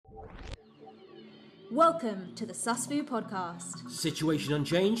Welcome to the Susfu Podcast. Situation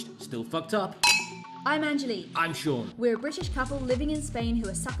unchanged, still fucked up. I'm Angelique. I'm Sean. We're a British couple living in Spain who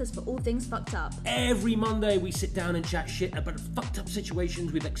are suckers for all things fucked up. Every Monday we sit down and chat shit about fucked up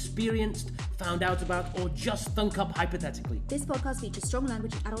situations we've experienced, found out about, or just thunk up hypothetically. This podcast features strong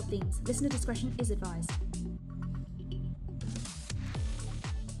language and adult themes. Listener discretion is advised.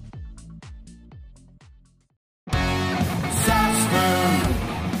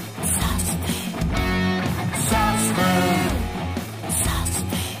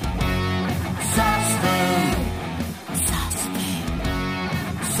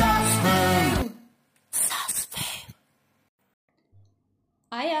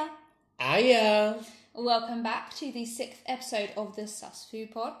 Hiya. Welcome back to the 6th episode of the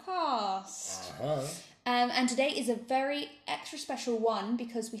Susfu Podcast. Uh-huh. And today is a very extra special one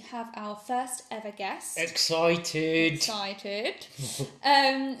because we have our first ever guest. Excited. So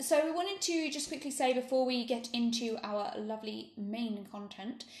we wanted to just quickly say before we get into our lovely main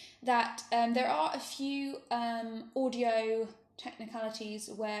content that there are a few audio technicalities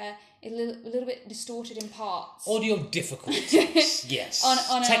where it's a little bit distorted in parts. Audio difficulties. Yes.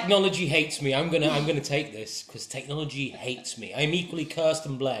 Technology hates me. I'm gonna take this because technology hates me. I'm equally cursed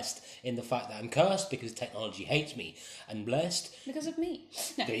and blessed in the fact that I'm cursed because technology hates me, and blessed because of me.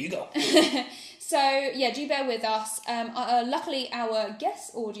 No. There you go. So yeah, do bear with us. Luckily, our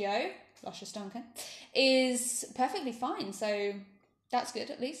guest audio, Luscious Duncan, is perfectly fine. So that's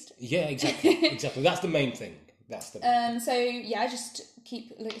good, at least. Yeah, exactly. That's the main thing. So yeah, just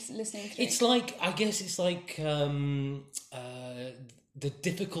keep listening through. It's like, I guess it's like the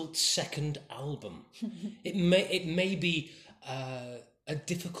difficult second album. It may be a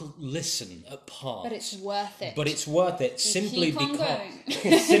difficult listen at parts, but it's worth it. simply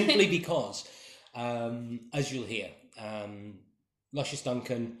because as you'll hear, Luscious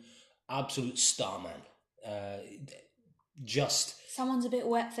Duncan, absolute starman. Just someone's a bit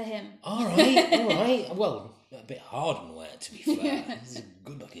wet for him. All right. Well, a bit hard and wet, to be fair. He's a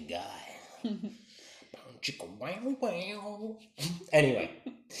good-looking guy. Anyway,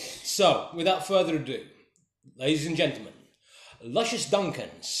 so without further ado, ladies and gentlemen, Luscious Duncan,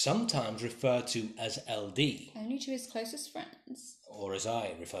 sometimes referred to as LD, only to his closest friends, or as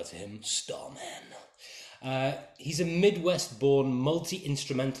I refer to him, Starman. He's a Midwest-born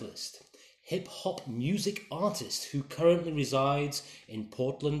multi-instrumentalist, hip-hop music artist who currently resides in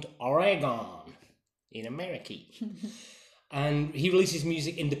Portland, Oregon, in America. And he releases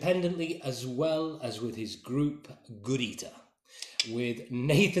music independently as well as with his group Good Eater, with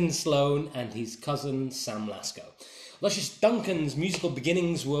Nathan Sloan and his cousin Sam Lasco. Luscious Duncan's musical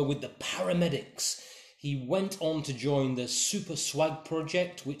beginnings were with the Paramedics. He went on to join the Super Swag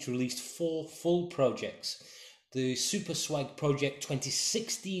Project, which released 4 full projects. The Super Swag Project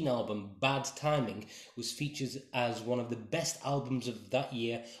 2016 album, Bad Timing, was featured as one of the best albums of that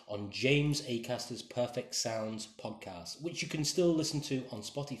year on James Acaster's Perfect Sounds podcast, which you can still listen to on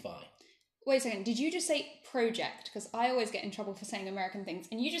Spotify. Wait a second, did you just say project? Because I always get in trouble for saying American things,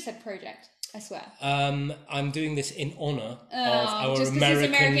 and you just said project, I swear. I'm doing this in honour of our just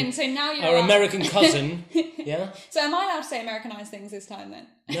American, so now you're American cousin. Yeah? So am I allowed to say Americanized things this time then?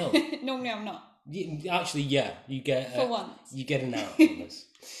 No. Normally I'm not. Actually, yeah, you get for once. You get an out on this.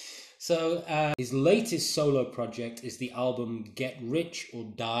 So his latest solo project is the album Get Rich or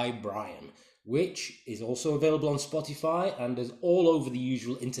Die Brian, which is also available on Spotify and is all over the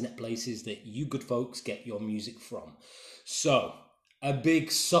usual internet places that you good folks get your music from. So, a big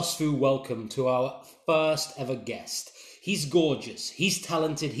Susfu welcome to our first ever guest. He's gorgeous, he's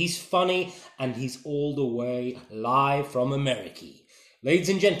talented, he's funny, and he's all the way live from America. Ladies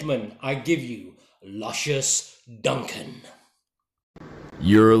and gentlemen, I give you Luscious Duncan.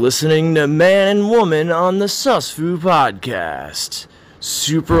 You're listening to Man and Woman on the Susfu Podcast.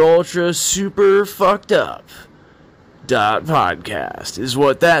 Super ultra super fucked up. Podcast is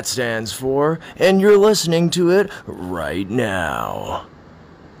what that stands for, and you're listening to it right now.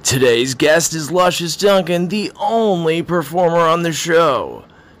 Today's guest is Luscious Duncan, the only performer on the show.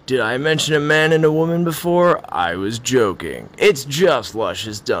 Did I mention a man and a woman before? I was joking. It's just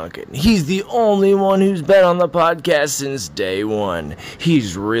Luscious Duncan. He's the only one who's been on the podcast since day one.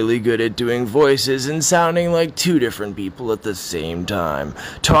 He's really good at doing voices and sounding like 2 different people at the same time.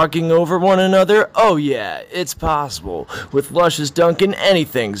 Talking over one another? Oh yeah, it's possible. With Luscious Duncan,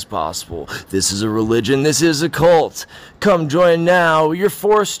 anything's possible. This is a religion, this is a cult. Come join now, you're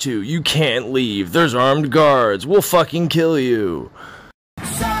forced to. You can't leave. There's armed guards. We'll fucking kill you.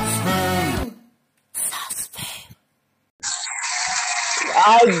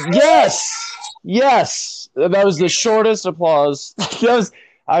 Yes. That was the shortest applause.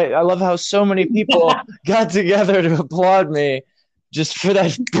 I love how so many people got together to applaud me just for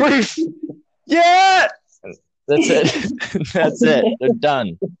that brief. Yeah, that's it. That's it. They're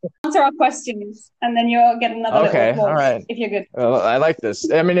done. Answer our questions, and then you'll get another Okay, little applause all right. if you're good. Well, I like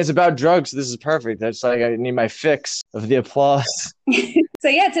this. I mean, it's about drugs. So this is perfect. That's like I need my fix of the applause. So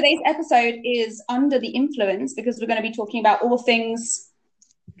yeah, today's episode is Under the Influence because we're going to be talking about all things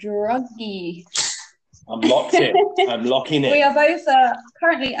druggy. I'm locked in. I'm locking in. We are both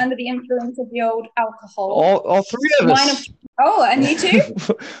currently under the influence of the old alcohol. All three of us. Oh, and you too?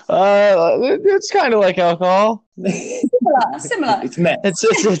 It's kind of like alcohol. Similar. It's meth. It's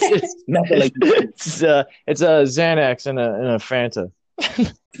it's a Xanax and a Fanta.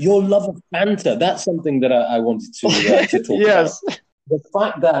 Your love of Fanta, that's something that I wanted to talk Yes. about. The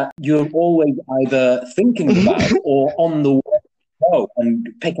fact that you're always either thinking about or on the way to go and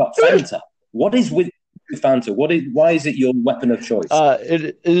pick up Fanta. What is with Fanta? Why is it your weapon of choice?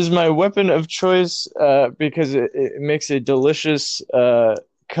 It is my weapon of choice because it makes a delicious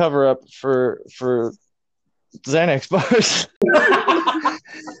cover-up for Xanax bars.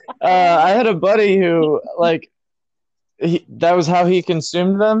 I had a buddy who, that was how he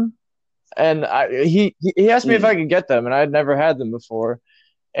consumed them. And he asked me if I could get them, and I had never had them before.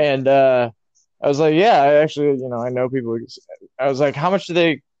 And I was like, yeah, I actually, I know people. I was like, how much do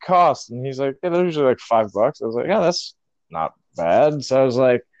they cost? And he's like, yeah, they're usually like $5. I was like, yeah, that's not bad. So I was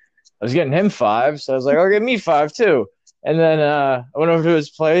like, I was getting him 5. So I was like, oh, get me 5 too. And then I went over to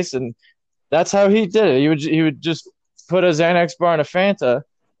his place, and that's how he did it. He would just put a Xanax bar and a Fanta,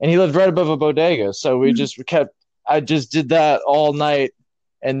 and he lived right above a bodega. So I just did that all night.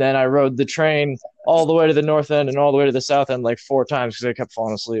 And then I rode the train all the way to the north end and all the way to the south end like 4 times because I kept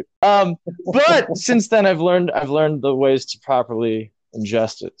falling asleep. But since then, I've learned the ways to properly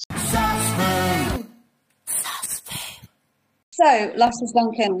ingest it. So, Luscious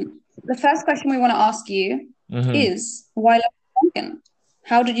Duncan, the first question we want to ask you is, why Luscious Duncan?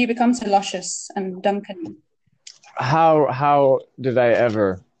 How did you become so luscious and Duncan? How did I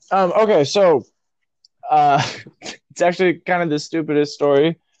ever? Okay, so it's actually kind of the stupidest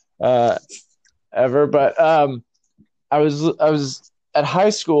story ever, but I was at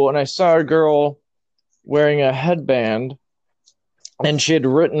high school and I saw a girl wearing a headband, and she had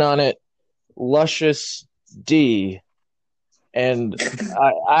written on it "Luscious D," and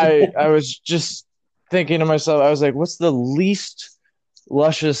I was just thinking to myself, I was like, what's the least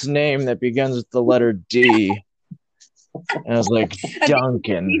luscious name that begins with the letter D? And I was like,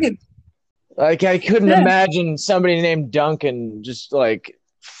 Duncan. Like, I couldn't imagine somebody named Duncan just like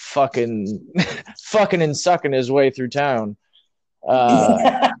fucking and sucking his way through town.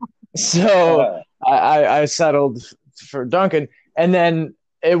 So I settled for Duncan, and then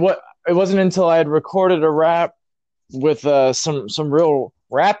it wasn't until I had recorded a rap with some real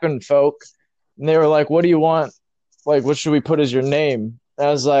rapping folk, and they were like, "What do you want? Like, what should we put as your name?" And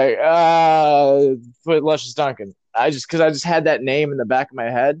I was like, "Put Luscious Duncan." Because I just had that name in the back of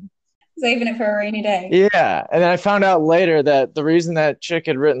my head. Saving it for a rainy day. Yeah, and then I found out later that the reason that chick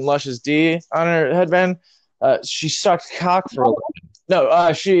had written Luscious D on her headband, she sucked cock for a living.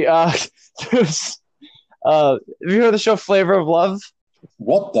 No, she have you heard the show Flavor of Love?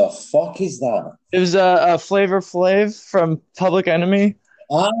 What the fuck is that? It was a Flavor Flav from Public Enemy.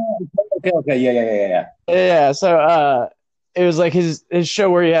 Okay, yeah. Yeah, so it was like his show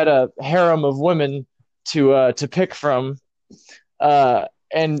where he had a harem of women to pick from.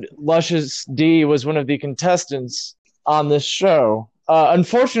 And Luscious D was one of the contestants on this show.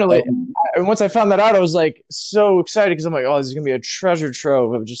 Unfortunately, once I found that out, I was like so excited because I'm like, oh, this is gonna be a treasure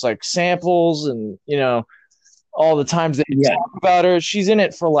trove of just like samples and all the times that you talk about her. She's in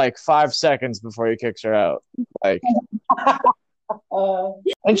it for like 5 seconds before he kicks her out. Like,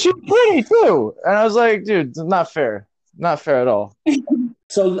 and she's pretty too. And I was like, dude, it's not fair at all.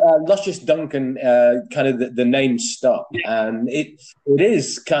 So Luscious Duncan, kind of the name stuck, and it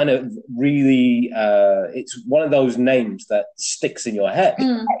is kind of really it's one of those names that sticks in your head.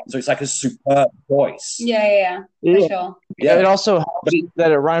 So it's like a superb voice. Yeah, for sure. Yeah, it also helps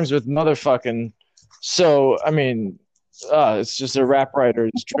that it rhymes with motherfucking. So I mean, it's just a rap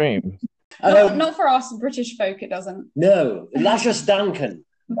writer's dream. Not for us British folk, it doesn't. No, Luscious Duncan.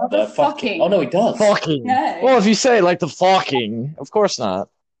 Motherfucking. Oh no, it does. Fucking. No. Well, if you say it like the fucking, of course not.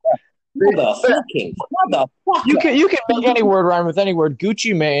 Motherfucking. You can make any word rhyme with any word.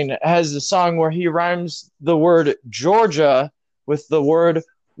 Gucci Mane has a song where he rhymes the word Georgia with the word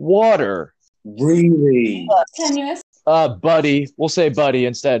water. Really? Tenuous. Buddy. We'll say buddy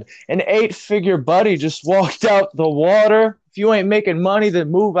instead. An 8-figure buddy just walked out the water. If you ain't making money,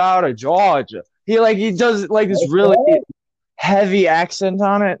 then move out of Georgia. He does like this really heavy accent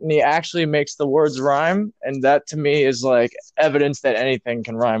on it, and he actually makes the words rhyme, and that to me is like evidence that anything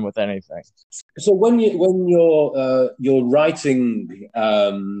can rhyme with anything. So when you're writing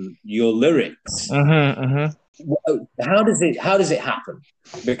your lyrics, how does it happen?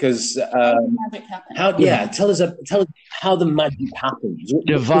 Because magic happens. tell us how the magic happens.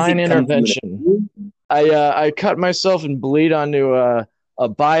 Divine intervention. I cut myself and bleed onto a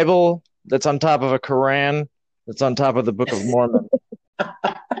Bible that's on top of a Quran that's on top of the Book of Mormon,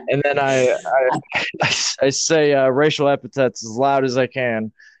 and then I say racial epithets as loud as I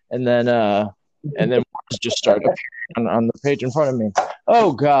can, and then words just start appearing on the page in front of me.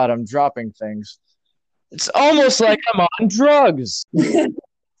 Oh God, I'm dropping things. It's almost like I'm on drugs.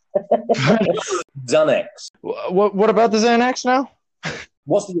 Xanax. What about the Xanax now?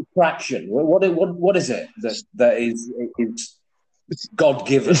 What's the attraction? What is it that is God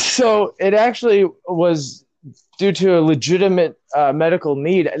given? So it actually was due to a legitimate medical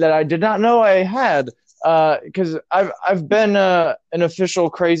need that I did not know I had. Because I've been an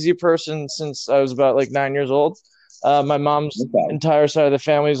official crazy person since I was about like 9 years old. My mom's entire side of the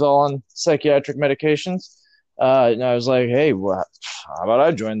family is all on psychiatric medications. And I was like, hey, how about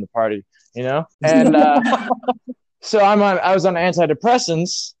I join the party, you know? And so I was on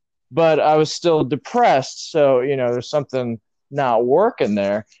antidepressants, but I was still depressed. So, you know, there's something not working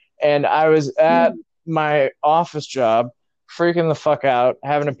there. And I was at my office job, freaking the fuck out,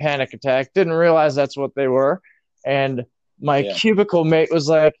 having a panic attack, didn't realize that's what they were. And my cubicle mate was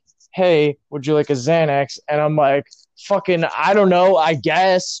like, hey, would you like a Xanax? And I'm like, fucking, I don't know, I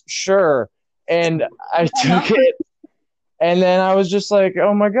guess, sure. And I took it. And then I was just like,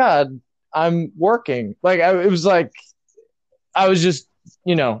 oh my God, I'm working. Like, it was like, I was just,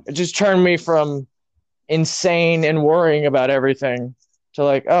 you know, it just turned me from insane and worrying about everything to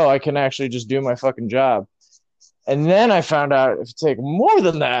like, oh, I can actually just do my fucking job. And then I found out if you take more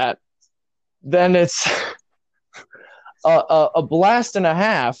than that, then it's a blast and a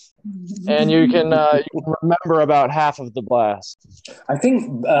half, and you can remember about half of the blast. I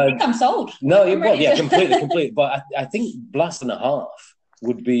think I'm sold. No, completely. But I think blast and a half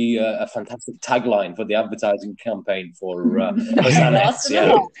would be a fantastic tagline for the advertising campaign for Xanax.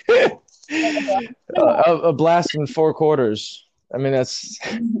 A blast in 4 quarters. I mean, it's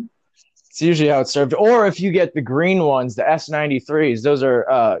usually how it's served. Or if you get the green ones, the S93s, those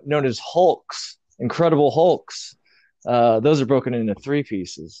are known as Hulks, Incredible Hulks. Those are broken into 3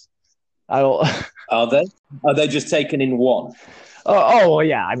 pieces. Are they? Are they just taken in one? Oh, well,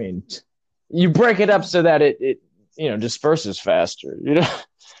 yeah. I mean, you break it up so that it disperses faster. You know,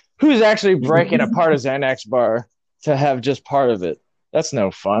 who's actually breaking apart a Xanax bar to have just part of it? That's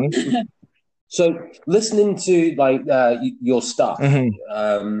no fun. So, listening to like your stuff, I'm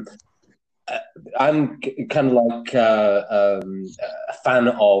kind of like a fan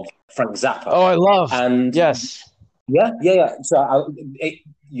of Frank Zappa. Oh, I love. And yes. Yeah. So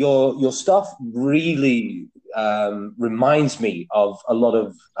your stuff really reminds me of a lot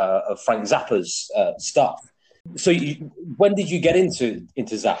of Frank Zappa's stuff. So when did you get into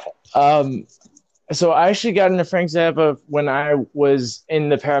Zappa? So I actually got into Frank Zappa when I was in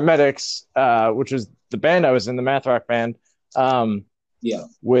the Paramedics, which was the band I was in, the math rock band.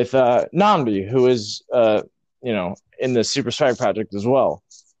 With Namdi, who is in the Super Swag Project as well.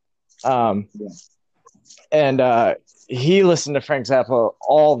 And he listened to Frank Zappa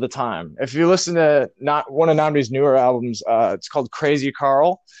all the time. If you listen to one of Namdi's newer albums, it's called Crazy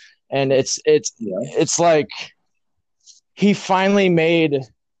Carl, and it's like he finally made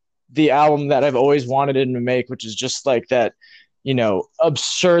the album that I've always wanted him to make, which is just like that, you know,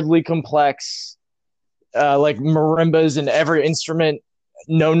 absurdly complex, like marimbas in every instrument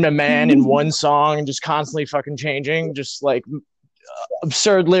known to man in one song, just constantly fucking changing, just like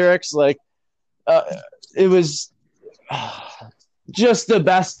absurd lyrics. Like it was just the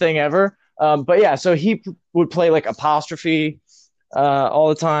best thing ever. But yeah, so he would play like Apostrophe all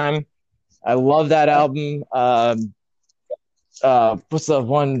the time. I love that album. What's the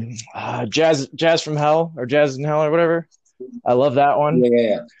one? Jazz from Hell, or Jazz in Hell, or whatever. I love that one.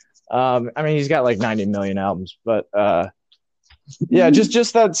 Yeah. I mean, he's got like 90 million albums, but yeah,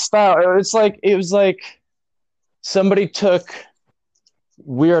 just that style. It was like somebody took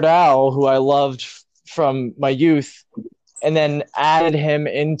Weird Al, who I loved from my youth, and then added him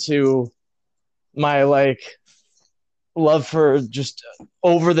into my like love for just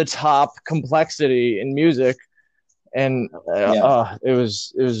over the top complexity in music. And it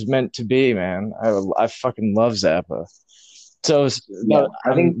was meant to be, man. I fucking love Zappa. So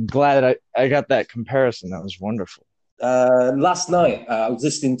I'm glad that I got that comparison. That was wonderful. Last night, I was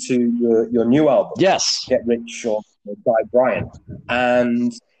listening to your new album, Yes. Get Rich or Die Brian,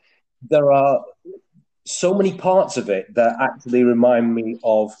 and there are so many parts of it that actually remind me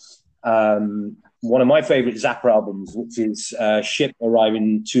of one of my favorite Zappa albums, which is Ship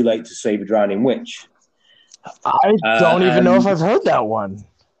Arriving Too Late to Save a Drowning Witch. I don't even know if I've heard that one.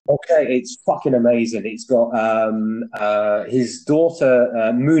 Okay, it's fucking amazing. It's got his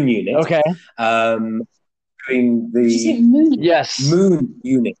daughter, Moon Unit. Okay. Doing Did you say Moon? Yes. Moon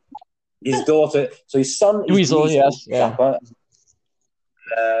Unit. His daughter, so his son is Dweezil, yes. Yeah. Zappa.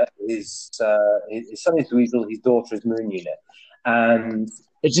 His son is Dweezil, his daughter is Moon Unit. And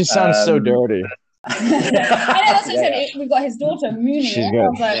it just sounds so dirty. I know, that's what I said. We've got his daughter, Moon.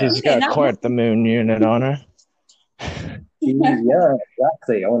 She's got quite the Moon Unit on her. Yeah,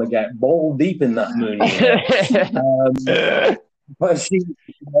 exactly. I want to get ball deep in that Moon Unit. But she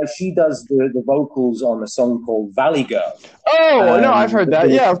does the vocals on a song called Valley Girl. Oh, no, I've heard that.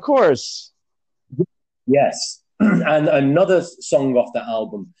 Yeah, of course. Yes. And another song off that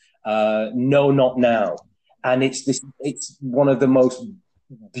album, No Not Now. And it's one of the most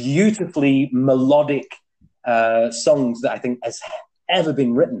beautifully melodic songs that I think has ever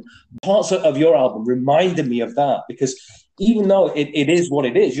been written. Parts of your album reminded me of that, because even though it is what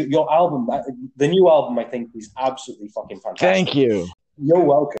it is, your album, the new album, I think, is absolutely fucking fantastic. Thank you. You're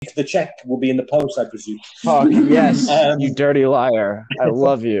welcome. The check will be in the post, I presume. Fuck, yes, you dirty liar. I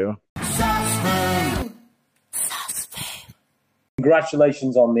love you.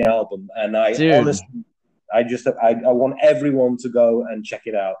 Congratulations on the album. And honestly, I want everyone to go and check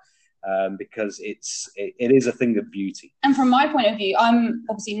it out. Because it is a thing of beauty. And from my point of view, I'm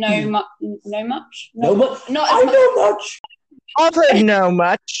obviously know much. I've heard no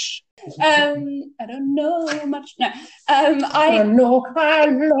much. I don't know much. No. I know I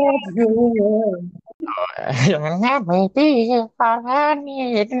love you. You'll never be all I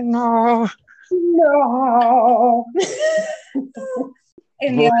need to know. No.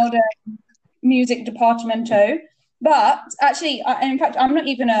 In the old music departamento, but actually, in fact, I'm not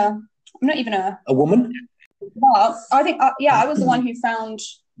even a woman. But I think, I was the one who found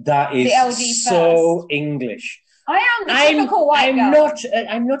that is the LD so first. English. I am the typical white girl.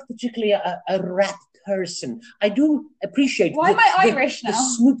 I'm not particularly a rap person. I do appreciate. Why am I Irish now? The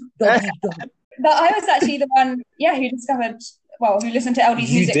Snoop Doggy Dogg. But I was actually the one, who discovered. Well, who listened to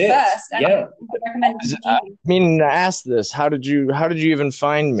LD's music first? And I recommended. I mean, I asked this. How did you even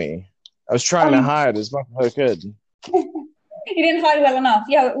find me? I was trying to hide as much as I could. You didn't hide well enough.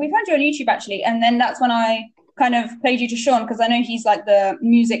 Yeah, we found you on YouTube actually, and then that's when I kind of played you to Sean, because I know he's like the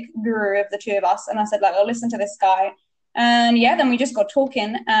music guru of the two of us, and I said, like, I'll listen to this guy. And then we just got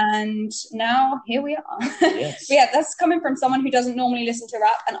talking, and now here we are. Yes. But that's coming from someone who doesn't normally listen to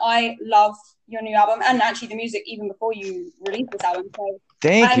rap, and I love your new album, and actually the music even before you released this album. So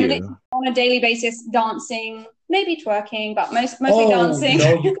thank you. On a daily basis, dancing, maybe twerking, but mostly dancing.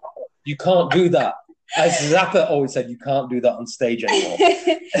 No, you can't do that. As Zappa always said, you can't do that on stage anymore.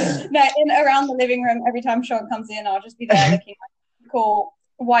 No, around the living room, every time Sean comes in, I'll just be there looking like a cool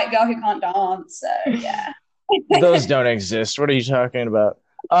white girl who can't dance. So yeah. Those don't exist. What are you talking about?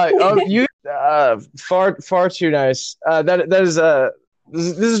 You far too nice. This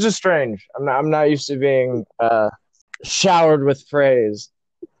is just strange. I'm not used to being showered with praise.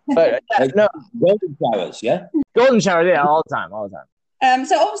 But no, golden showers, yeah. Golden showers, yeah, all the time.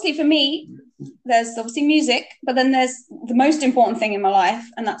 So obviously for me, there's obviously music, but then there's the most important thing in my life,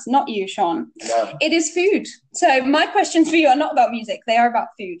 and that's not you, Sean. Yeah. It is food. So my questions for you are not about music; they are about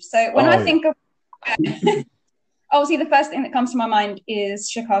food. So when I think of, obviously the first thing that comes to my mind is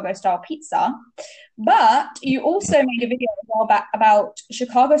Chicago-style pizza, but you also made a video a while back about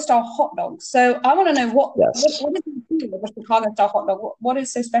Chicago-style hot dogs. So I want to know what is the Chicago-style hot dog? What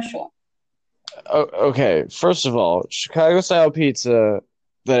is so special? Okay, first of all, Chicago-style pizza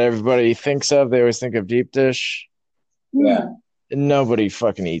that everybody thinks of, they always think of deep dish. Yeah. Nobody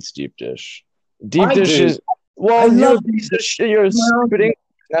fucking eats deep dish. Deep dish is... Well, you're stupid.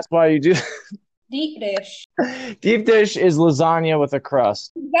 That's why you do... Deep dish. Deep dish is lasagna with a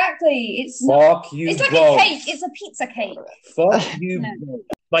crust. Exactly. It's like both. A cake. It's a pizza cake. Fuck you. No.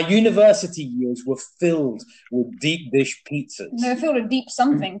 My university years were filled with deep dish pizzas. No, filled with deep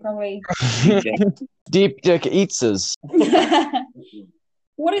something, probably. Deep dick eatses.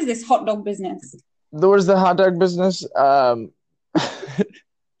 What is this hot dog business? What is the hot dog business?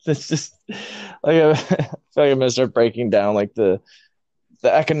 It's just like I feel like I'm gonna start breaking down like the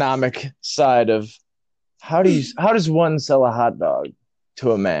economic side of how does one sell a hot dog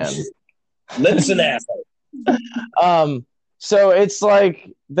to a man? Lips and asshole. So it's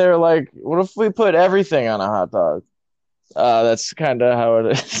like they're like, what if we put everything on a hot dog? That's kind of how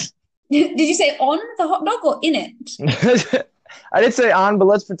it is. Did you say on the hot dog or in it? I did say on, but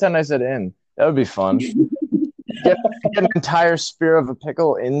let's pretend I said in. That would be fun. Get an entire spear of a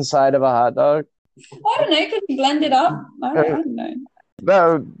pickle inside of a hot dog. I don't know. Could you blend it up? I don't know. That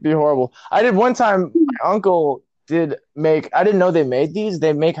would be horrible. I did one time. My uncle did make. I didn't know they made these.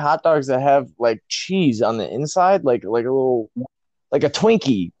 They make hot dogs that have like cheese on the inside, like a little, like a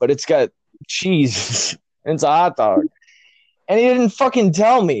Twinkie, but it's got cheese. It's a hot dog. And he didn't fucking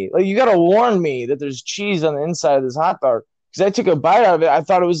tell me. Like, you gotta warn me that there's cheese on the inside of this hot dog. Because I took a bite out of it. I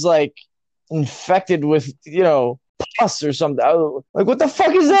thought it was like infected with, pus or something. I was like, what the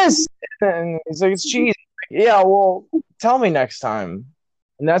fuck is this? And he's like, it's cheese. Like, yeah, well, tell me next time.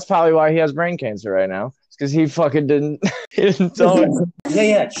 And that's probably why he has brain cancer right now. It's because he fucking didn't tell me.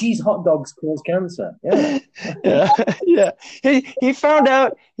 Yeah. Cheese hot dogs cause cancer. Yeah. yeah. He found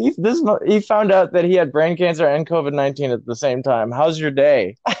out he found out that he had brain cancer and COVID-19 at the same time. How's your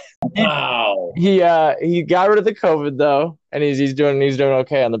day? Wow. He got rid of the COVID though, and he's doing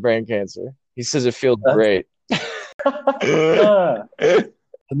okay on the brain cancer. He says it feels great.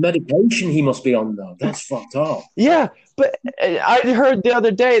 The medication he must be on though. That's fucked up. Yeah, but I heard the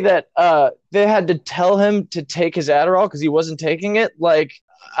other day that they had to tell him to take his Adderall because he wasn't taking it. Like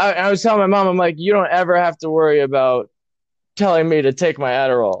I was telling my mom, I'm like, you don't ever have to worry about telling me to take my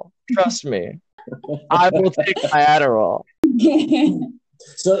Adderall. Trust me, I will take my Adderall.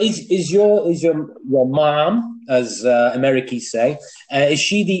 So is your mom, as Americans say, is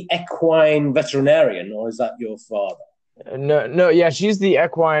she the equine veterinarian or is that your father? No, yeah, she's the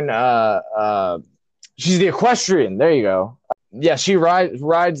equine. She's the equestrian. There you go. Yeah, she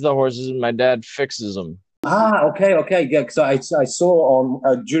rides the horses, and my dad fixes them. Ah, okay, yeah. Because I saw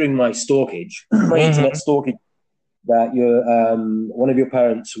on during my stalkage, my internet stalkage, that your one of your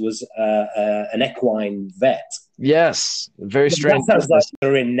parents was an equine vet. Yes, very strange. That sounds like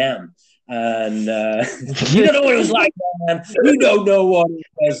you're in Nam. And you don't know what it was like, man. You don't know what it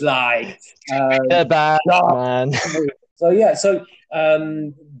was like. Man. So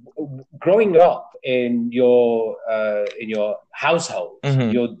growing up in your household,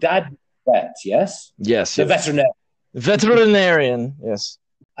 your dad vet, yes? Yes. The veterinarian. Veterinarian, yes.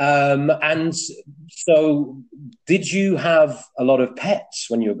 And so did you have a lot of pets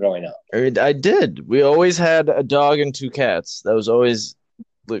when you were growing up? I did. We always had a dog and 2 cats. That was always,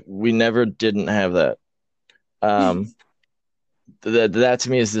 we never didn't have that. That to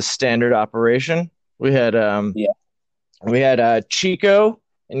me is the standard operation. We had Chico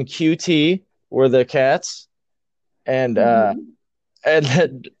and QT were the cats, and then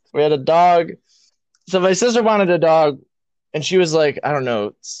we had a dog. So my sister wanted a dog, and she was like, I don't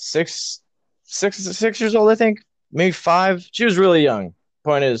know, 6 years old, I think, maybe 5. She was really young.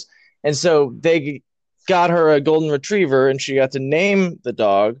 Point is, and so they got her a golden retriever, and she got to name the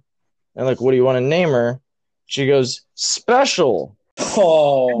dog. And like, what do you want to name her? She goes, Special.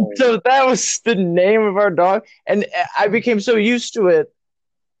 Oh, so that was the name of our dog, and I became so used to it.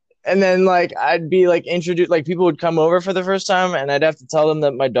 And then like I'd be like introduced, like people would come over for the first time, and I'd have to tell them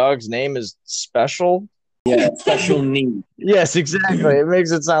that my dog's name is Special. Yeah, special need. Yes, exactly. It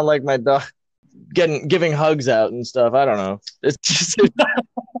makes it sound like my dog giving hugs out and stuff. I don't know. It's just.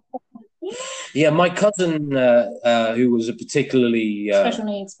 Yeah, my cousin, who was a particularly special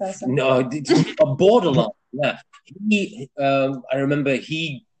needs person. No, a borderline. Yeah, I remember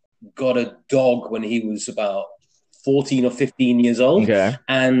he got a dog when he was about 14 or 15 years old,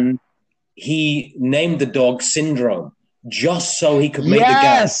 and he named the dog Syndrome just so he could make the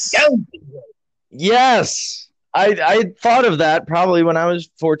guy. Yes, I thought of that probably when I was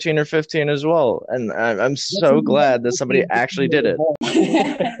 14 or 15 as well, and I'm so glad that somebody actually did it.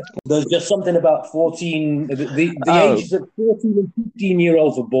 There's just something about 14, the ages of 14 and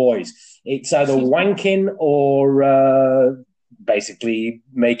 15-year-old for boys. It's either wanking or basically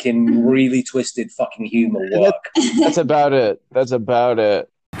making really twisted fucking humor work. That's about it.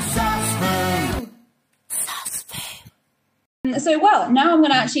 So, now I'm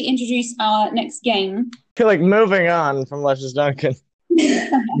going to actually introduce our next game. I feel like moving on from Luscious Duncan.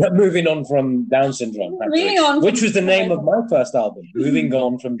 Moving on from Down Syndrome. Which was the name of my first album, Moving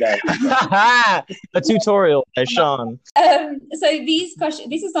On from Down Syndrome. A tutorial by Sean. So these questions,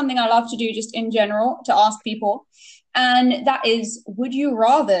 this is something I love to do just in general, to ask people. And that is, would you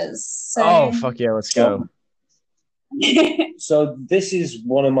rathers? So, fuck yeah, let's go. So this is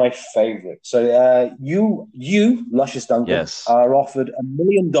one of my favorites. So you, Luscious Duncan, are offered $1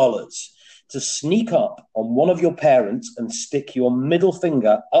 million to sneak up on one of your parents and stick your middle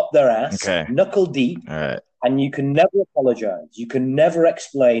finger up their ass, knuckle deep, and you can never apologize. You can never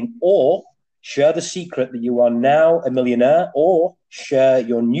explain, or share the secret that you are now a millionaire, or share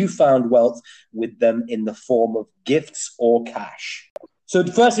your newfound wealth with them in the form of gifts or cash. So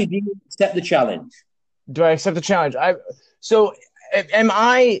firstly, do you accept the challenge? Do I accept the challenge? Am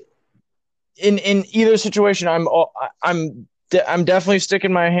I in either situation? I'm definitely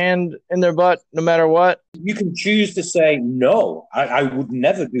sticking my hand in their butt no matter what. You can choose to say no. I would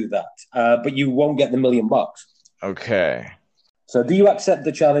never do that, but you won't get the $1 million. Okay. So do you accept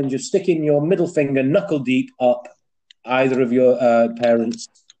the challenge of sticking your middle finger knuckle deep up either of your parents'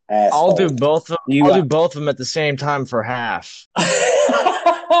 asshole? I'll do both of them at the same time for half.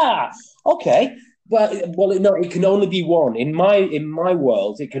 Okay. Well, no, it can only be one. In my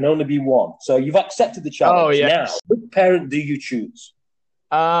world, it can only be one. So you've accepted the challenge. Oh, yes. Now, which parent do you choose?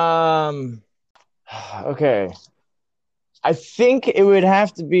 Okay. I think it would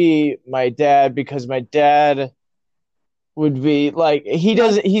have to be my dad, because my dad would be like,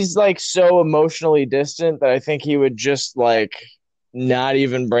 he's like so emotionally distant that I think he would just like not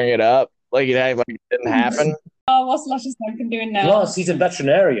even bring it up. Like it didn't happen. Oh, what's Luscious Duncan doing now? Plus, he's a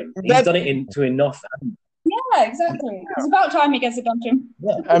veterinarian. He's done it to enough. Yeah, exactly. It's about time he gets it done to him.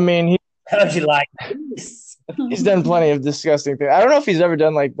 Yeah. I mean, how'd you like this? He's done plenty of disgusting things. I don't know if he's ever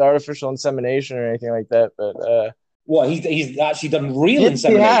done like the artificial insemination or anything like that, but what, he's actually done real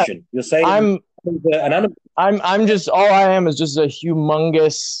insemination. You're saying I'm an animal? I'm just, all I am is just a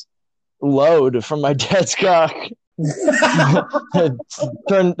humongous load from my dad's cock that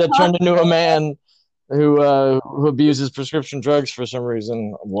turned into a man who abuses prescription drugs for some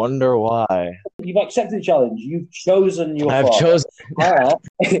reason. I wonder why. You've accepted the challenge. You've chosen your father. I've chosen.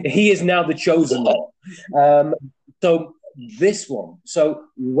 He is now the chosen one. So this one. So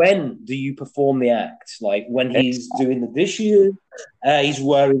when do you perform the act? Like when he's doing the dishes, he's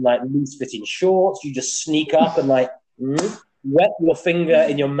wearing like loose-fitting shorts. You just sneak up and like wet your finger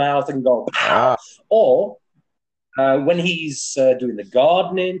in your mouth and go, or when he's doing the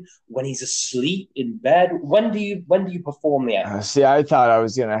gardening, when he's asleep in bed. When do you perform the act? See, I thought I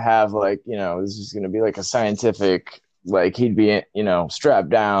was gonna have like, this was gonna be like a scientific, like he'd be strapped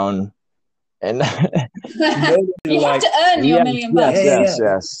down. And you have to earn your $1 million.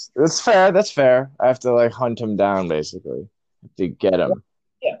 Yes. That's fair. I have to like hunt him down basically to get him.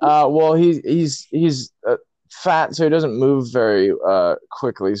 Yeah. Well, he's fat, so he doesn't move very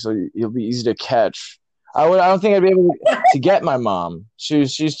quickly, so he'll be easy to catch. I don't think I'd be able to get my mom. She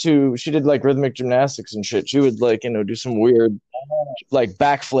did like rhythmic gymnastics and shit. She would like do some weird like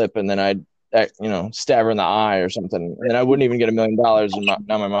backflip, and then I'd stab her in the eye or something, and then I wouldn't even get $1 million, and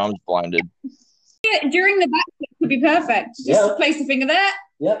now my mom's blinded. During the backflip would be perfect. Just place the finger there.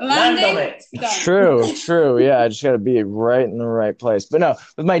 Yep. Land on it. True. Yeah, I just got to be right in the right place. But no,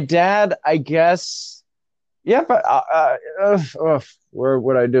 with my dad, I guess. Yeah, but where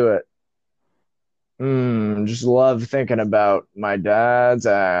would I do it? Just love thinking about my dad's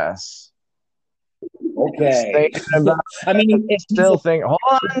ass. Okay. I mean, hold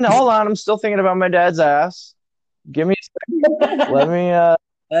on. I'm still thinking about my dad's ass. Give me a second. Let me,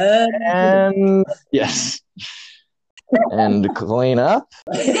 and yes. And clean up.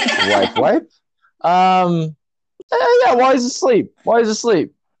 Wipe. Yeah, while he's asleep. Why are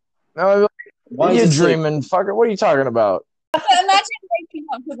you dreaming, fucker? What are you talking about? Imagine waking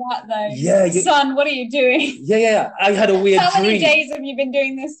up to that, though. Yeah, son, what are you doing? Yeah. I had a weird dream. How many days have you been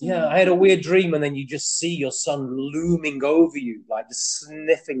doing this? Yeah, I had a weird dream, and then you just see your son looming over you, like just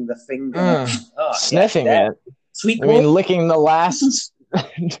sniffing the finger. Sniffing it? Sweet. I mean, licking the last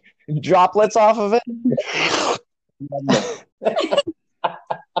droplets off of it?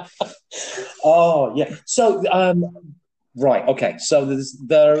 Oh, yeah. So, right, okay. So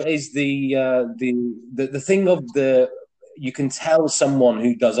there is the thing of you can tell someone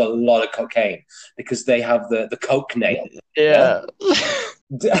who does a lot of cocaine because they have the coke nail. Yeah.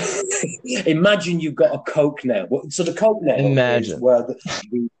 Imagine you've got a coke nail. So the coke nail is where the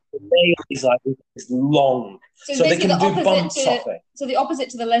nail is like this long, so they can do bumps off it. So the opposite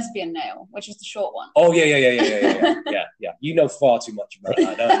to the lesbian nail, which is the short one. Oh yeah. You know far too much about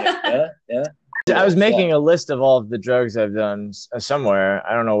that, don't you? Yeah. I was making a list of all of the drugs I've done somewhere.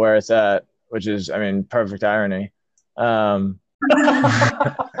 I don't know where it's at, which is, I mean, perfect irony. But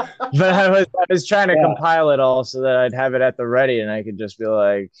I was trying to compile it all so that I'd have it at the ready, and I could just be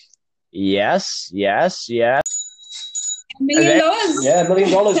like, yes. $1 million. Yeah, $1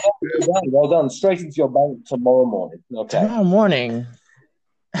 million. Well done. Straight into your bank tomorrow morning. Okay. Tomorrow morning.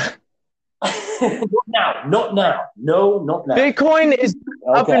 Not now. No, not now. Bitcoin is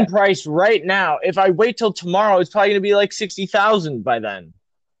up in price right now. If I wait till tomorrow, it's probably going to be like 60,000 by then.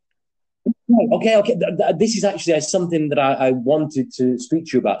 Okay. This is actually something that I wanted to speak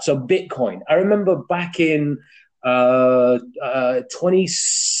to you about. So Bitcoin. I remember back in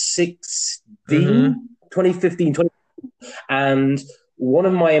 2016, 2015, and one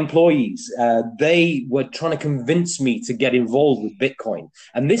of my employees, they were trying to convince me to get involved with Bitcoin.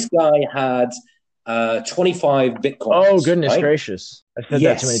 And this guy had 25 Bitcoins. Oh, goodness right? gracious. I said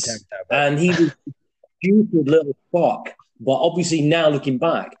that too many times now. And he was a stupid little fuck. But obviously now looking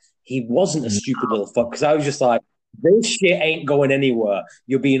back, he wasn't a stupid little fuck, because I was just like, this shit ain't going anywhere.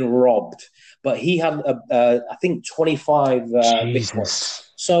 You're being robbed. But he had, I think, 25 Bitcoins.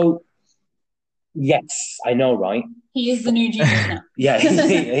 So, yes, I know, right? He is the new Jesus now. Yeah,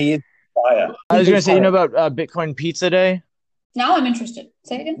 he is fire. I was going to say, you know about Bitcoin Pizza Day? Now I'm interested.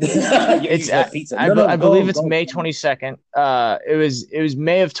 Say it again. I believe it's May 22nd. It was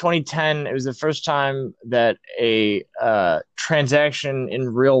May of 2010. It was the first time that a transaction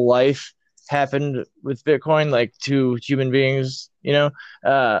in real life happened with Bitcoin, like two human beings. You know,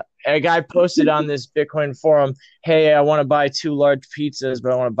 a guy posted on this Bitcoin forum, "Hey, I want to buy 2 large pizzas,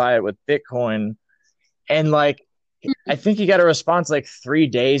 but I want to buy it with Bitcoin." And like, I think he got a response like 3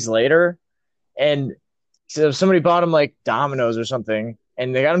 days later, and so somebody bought him like Domino's or something,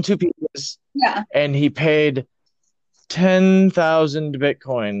 and they got him 2 pizzas. Yeah. And he paid 10,000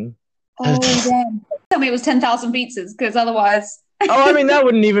 Bitcoin. Oh, damn. Tell me it was 10,000 pizzas, because otherwise. Oh, I mean, that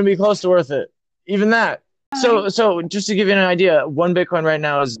wouldn't even be close to worth it. Even that. So just to give you an idea, 1 Bitcoin right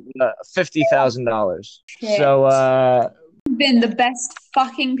now is $50,000. So, been the best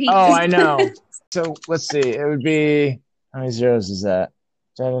fucking pizza. Oh, I know. So let's see. It would be, how many zeros is that?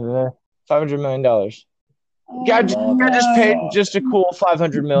 $500 million. God just paid just a cool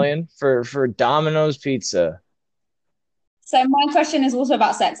 $500 million for Domino's Pizza. So my question is also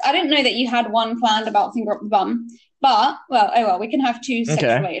about sex. I didn't know that you had one planned about finger up the bum, but we can have 2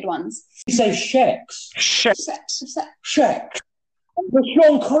 sex-related ones. You say Shex. Sex. Shex. Miss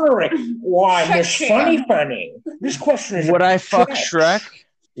Sean Connery. Why, Miss Funny? This question is. Would I fuck Shrek?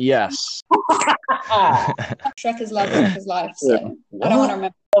 Yes. Shrek is love, Shrek is life. So I don't want to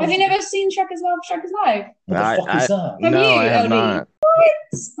remember. Have you never seen Shrek is love, Shrek is life? What the fuck is that? Have you, I have LD? not. What?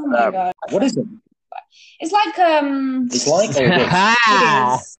 Oh my god. What is it? It's like It's like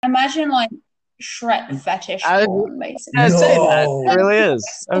it is. Imagine like Shrek fetish porn, basically. I'd say that. It really is.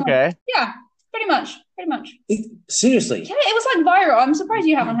 Okay. Yeah, pretty much. Seriously? Yeah, it was like viral. I'm surprised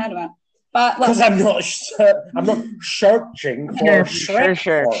you haven't heard about it. But because I'm not searching for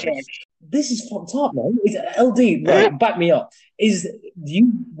Shrek. This is fucked up, man. LD, right, back me up.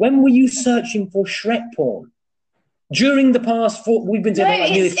 When were you searching for Shrek porn? During the past we've been doing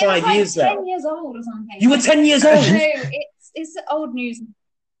like nearly 5 years now. 10 years old or something. You were 10 years old? No, it's old news.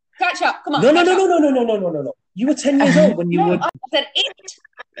 Catch up, come on. No. You were 10 years old when you were. I said it.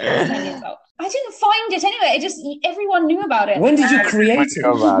 10 years old. I didn't find it anyway. Everyone knew about it. When did you create it?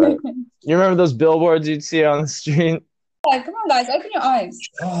 About it? You remember those billboards you'd see on the street? Yeah, come on, guys, open your eyes.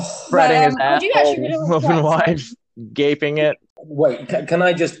 Spreading his asshole, open wide, gaping it. Wait, can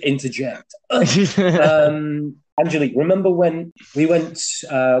I just interject? Angelique, remember when we went,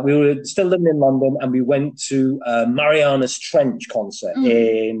 we were still living in London, and we went to Mariana's Trench concert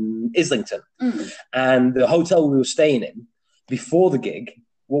in Islington. And the hotel we were staying in, before the gig,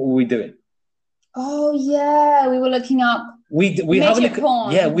 what were we doing? Oh, yeah, we were looking up we midget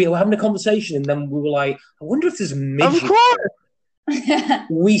porn. Yeah, we were having a conversation, and then we were like, I wonder if there's a midget Of course! porn.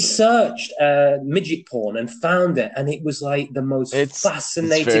 We searched midget porn and found it, and it was like the most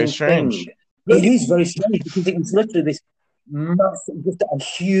fascinating thing. It is very strange, because it was literally this massive, just a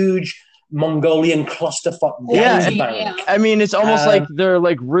huge Mongolian clusterfuck gangbang. Yeah. I mean, it's almost like they're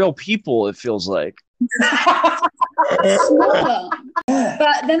like real people, it feels like. Smaller.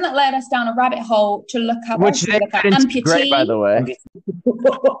 But then that led us down a rabbit hole to look up amputee. Great, by the way.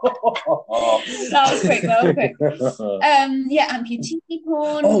 That was quick. Amputee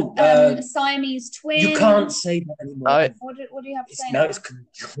porn. Siamese twins. You can't say that anymore. What do you have to say? Now it's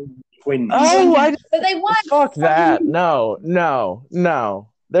twins. Oh, but they weren't. Fuck that! No.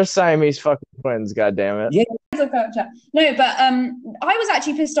 They're Siamese fucking twins. God damn it. Yeah. No, but I was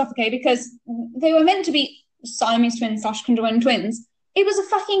actually pissed off. Okay, because they were meant to be Siamese twins / conjoined twins. It was a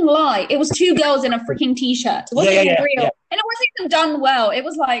fucking lie. It was 2 girls in a freaking t-shirt. It wasn't even real. And it wasn't even done well. It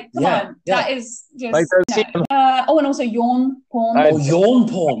was like, come on. That is just... Like and also yawn porn. Yawn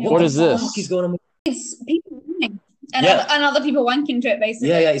porn? What is this? What is going on? It's people wanking. And other people wanking to it, basically.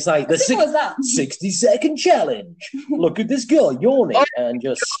 Yeah, it's like the 60-second challenge. Look at this girl yawning and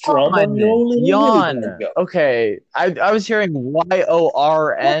just strum on your little yawn. Okay, I was hearing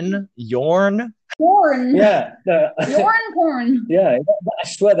YORN, yorn. Porn. Yeah. No. Jorn porn. Yeah, I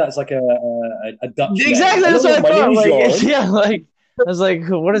swear that's like a Dutch name. Exactly, that's Hello, what I my name thought. is Joran. Yeah, like I was like,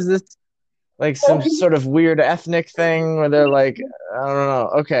 what is this? Like some sort of weird ethnic thing where they're like, I don't know.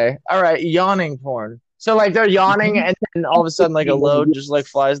 Okay, all right, yawning porn. So like they're yawning, and then all of a sudden like a load just like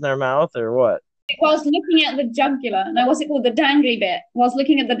flies in their mouth, or what? Whilst looking at the jugular. No, what's it called? The dangly bit. Whilst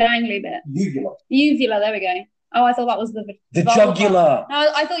looking at the dangly bit. Uvula. Uvula. There we go. Oh, I thought that was the vulva. jugular.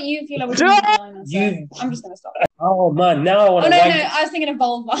 No, I thought uvula was the vagina. So You- I'm just gonna stop. Oh man, now I want Oh to no, wank. no, I was thinking of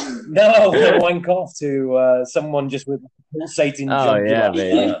vulva. No, I want to wank off to someone just with pulsating Oh, jugular. yeah,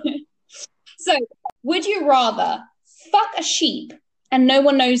 baby. So, would you rather fuck a sheep and no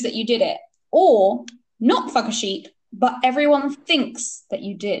one knows that you did it, or not fuck a sheep but everyone thinks that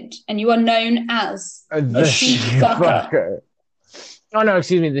you did and you are known as The sheep sheep fucker? fucker. Oh no,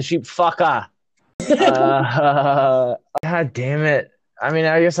 excuse me, the sheep fucker. God damn it. I mean,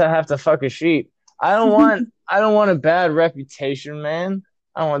 I guess I have to fuck a sheep. I don't want a bad reputation, man.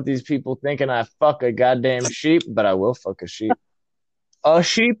 I don't want these people thinking I fuck a goddamn sheep, but I will fuck a sheep. A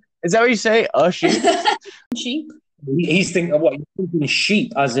sheep? Is that what you say? A sheep? Sheep? He's thinking, what? You're thinking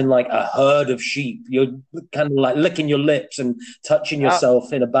sheep, as in like a herd of sheep. You're kind of like licking your lips and touching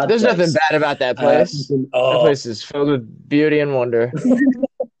yourself in a bad There's place. nothing bad about that place. Thinking, That oh, place is filled with beauty and wonder.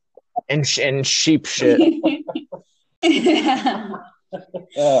 and sheep shit.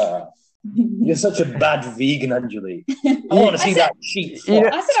 you're such a bad vegan, Anjali. I want to see that sheep. You know-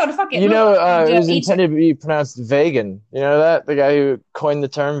 I said I would fuck it. You know, it was eat intended to be pronounced vegan. You know that? The guy who coined the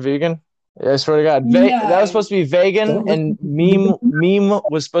term vegan? Yeah, I swear to God. No. That was supposed to be vegan, and meme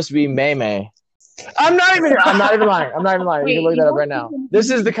was supposed to be meme. I'm not even lying. Wait, You can look that up right now. you- This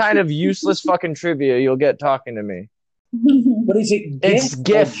is the kind of useless fucking trivia you'll get talking to me. But is it It's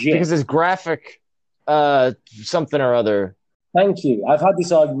GIF GIF? because it's graphic something or other. Thank you. I've had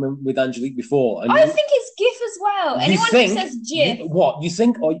this argument with Angelique before. And I think it's GIF as well. you Anyone think- who says GIF, what? You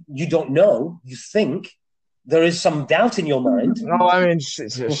think, or you don't know, you think there is some doubt in your mind. No, I mean, she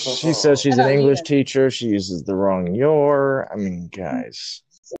says she's an English teacher. She uses the wrong your. I mean, guys.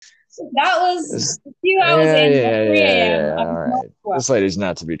 that was a few hours in at 3 a.m. I All was right. not well. This lady's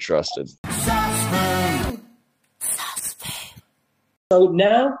not to be trusted. So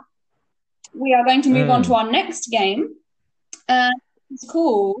now, We are going to move on to our next game. It's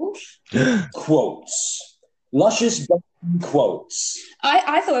called. quotes. Luscious quotes.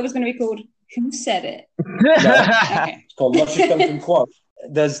 I thought it was going to be called "Who Said It." No, Okay. it's called Luscious Duncan quotes.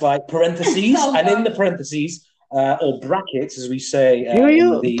 There's like parentheses, Oh, and in God. the parentheses, or brackets, as we say.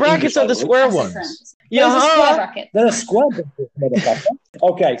 You brackets are the square That's ones. different. Yeah, Those are square brackets. They're a square bracket, motherfucker.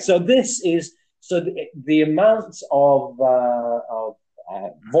 Okay, so this is the amount of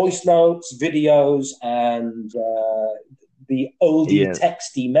voice notes, videos, and the oldie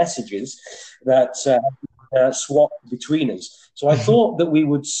texty messages that swapped between us. So I thought that we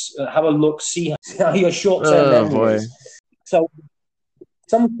would have a look, see how your short-term memory is. So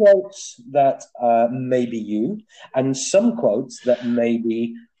some quotes that may be you, and some quotes that may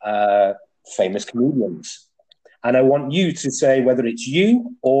be famous comedians. And I want you to say whether it's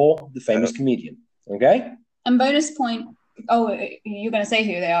you or the famous comedian. Okay? And bonus point. Oh, you're going to say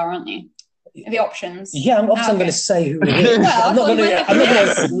who they are, aren't you? The options. Yeah, I'm obviously going to say who it is. Well, I'm not I going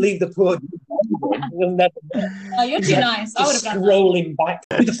thought to leave the poor. Oh, you're too nice. I would have Just done scrolling back.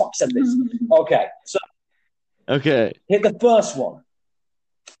 Who the fuck said this? that. Okay, so Okay. hit the first one.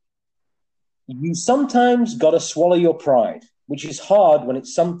 You sometimes got to swallow your pride, which is hard when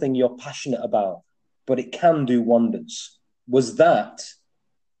it's something you're passionate about, but it can do wonders. Was that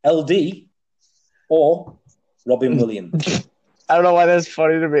LD or Robin Williams? I don't know why that's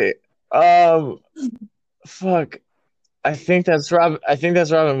funny to me. Fuck. I think that's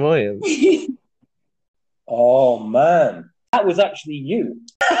Robin Williams. Oh, man. That was actually you.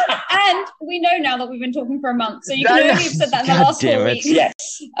 And we know now that we've been talking for a month, so you can only have said that in the God last 4 damn it. weeks.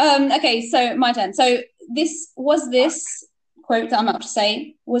 Yes. Okay, so my turn. So this quote that I'm about to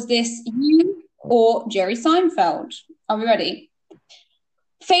say, was this you or Jerry Seinfeld? Are we ready?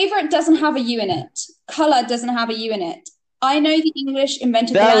 Favorite doesn't have a U in it. Color doesn't have a U in it. I know the English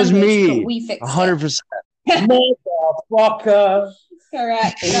invented That the was language, me. but we fixed 100%. Motherfucker.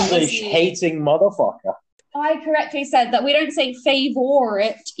 Correct. That was English you. hating motherfucker. I correctly said that we don't say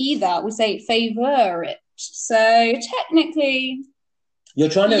favorite either. We say favorite. So technically, You're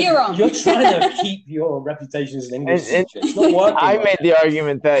trying You're to keep your reputation as an English And- teacher. It's not working. I made the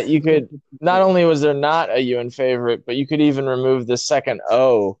argument that you could, not only was there not a U in favorite, but you could even remove the second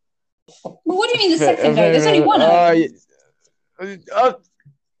O. well, what do you mean the second though? There's only one.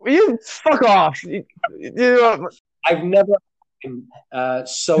 You fuck off. I've never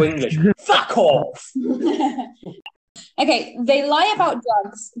so English. Fuck off. Okay, they lie about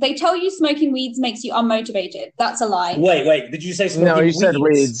drugs. They tell you smoking weeds makes you unmotivated. That's a lie. Wait. Did you say smoking No, you weeds? said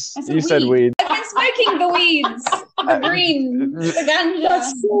weeds. I said You said weed. weeds. I've been smoking the weeds, the green, the ganja.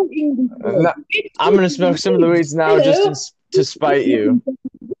 That's so English. No, I'm gonna smoke some of the weeds now just to spite you.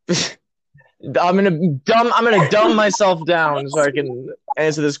 I'm gonna dumb myself down so I can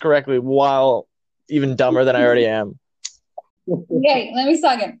answer this correctly while even dumber than I already am. Okay, let me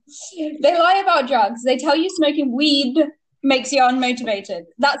start again. They lie about drugs. They tell you smoking weed makes you unmotivated.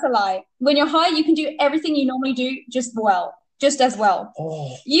 That's a lie. When you're high, you can do everything you normally do just as well.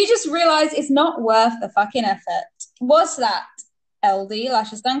 Oh. You just realize it's not worth the fucking effort. Was that LD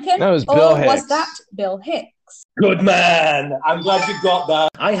Lashes Duncan? That was or Bill was Hicks. that Bill Hicks? Good man. I'm glad you got that.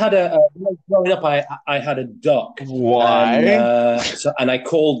 I had growing up. I had a duck. Why? And I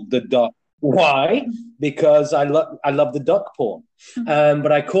called the duck. Why? Because I love the duck porn.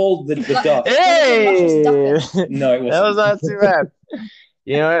 But I called the duck. Hey! No, it wasn't. That was not too bad.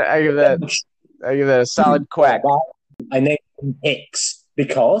 You know what? I give that a solid quack. I named him Hicks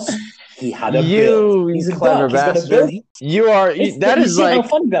because he had a You build. He's a clever duck. He's got a bastard. build. You are. That You is see how like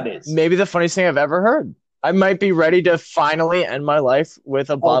funny that is. maybe the funniest thing I've ever heard. I might be ready to finally end my life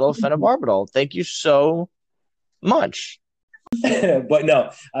with a bottle of phenobarbital. Thank you so much. But no,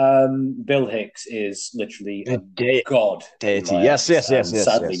 Bill Hicks is literally a god. Deity. in my Yes. eyes,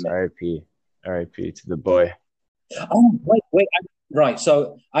 sadly, Yes. man. R.I.P. to the boy. Oh, wait. Right.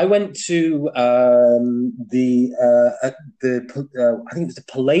 So I went to the I think it was the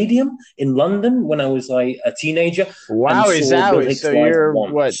Palladium in London when I was like a teenager. Wow, and is saw Bill that Hicks so? live You're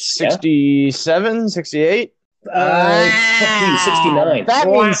once, what, yeah? 67, 68? Fuck you, 69. That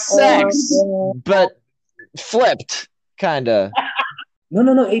means sex, but flipped, kinda.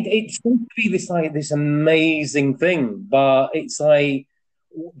 No. It's supposed to be this amazing thing, but it's like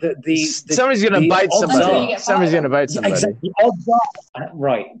the Somebody's gonna bite odds somebody. are- Somebody's gonna bite somebody. Exactly. The odds are-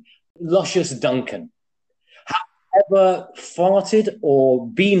 right. Luscious Duncan. Have you ever farted or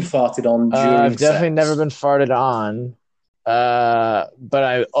been farted on during I've definitely sex? never been farted on. But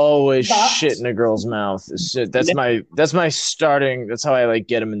I always But- shit in a girl's mouth. That's my starting. That's how I like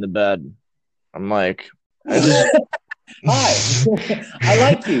get him in the bed. I'm like, Hi. I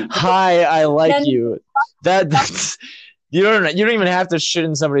like you. hi, I like Then- you. That's you don't even have to shit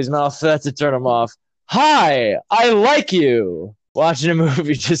in somebody's mouth for that to turn them off. Hi, I like you. Watching a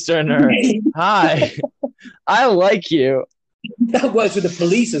movie just turned her. Hi, I like you. That works with the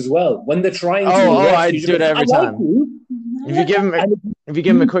police as well. When they're trying to Oh, arrest I you, do it every I like time. you. If you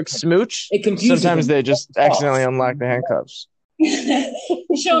give them a quick smooch, It confuses sometimes them. they just accidentally unlock the handcuffs.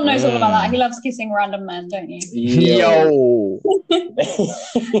 Sean knows all about that. He loves kissing random men, don't you? Yo.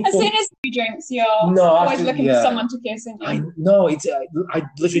 As soon as you drinks, you're No, always actually, looking yeah. for someone to kiss, aren't you? I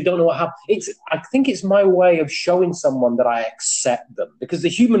literally don't know what happened. I think it's my way of showing someone that I accept them, because the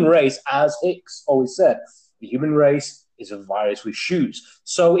human race, as Hicks always said, the human race is a virus with shoes.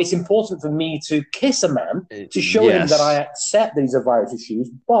 So it's important for me to kiss a man to show him Yes. that I accept that he's a virus with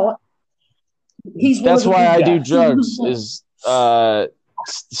shoes. But he's one That's of the why I good do guys. drugs. Is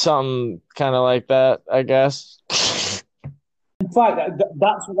something kind of like that, I guess. In fact,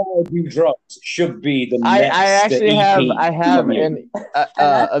 that's why I do drugs. Should be the I next actually EP have from you.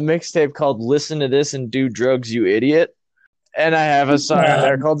 a mixtape called "Listen to This and Do Drugs, You Idiot," and I have a song on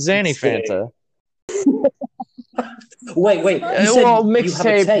there called "Zanny Fanta." Wait. You said Well, you have a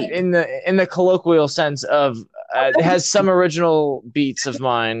mixtape tape. in the colloquial sense of it has some original beats of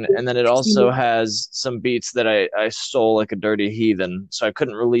mine, and then it also has some beats that I stole like a dirty heathen, so I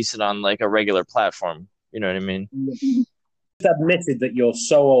couldn't release it on like a regular platform. You know what I mean? Just admitted that you're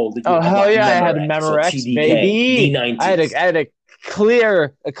so old. That you Oh have, hell like, yeah! I had Memorex or Memorex, TDK, baby. D90s. I had a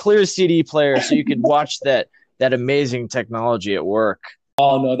clear CD player, so you could watch that amazing technology at work.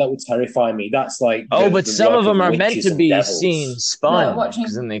 Oh no, that would terrify me. That's like But the some work of them are meant witches to and be devils. seen spun, No, watching-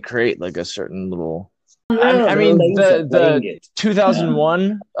 because then they create like a certain little. No, I mean, they're the playing it.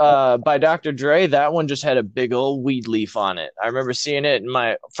 2001 by Dr. Dre, that one just had a big old weed leaf on it. I remember seeing it in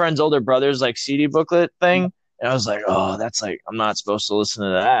my friend's older brother's like CD booklet thing, and I was like, oh, that's like, I'm not supposed to listen to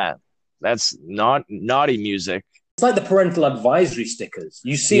that. That's not naughty music. It's like the parental advisory stickers.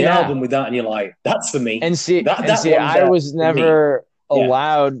 You see an Yeah. album with that, and you're like, "That's for me." And see, That I one was for me. never Yeah.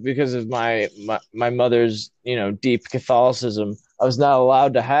 allowed because of my mother's deep Catholicism. I was not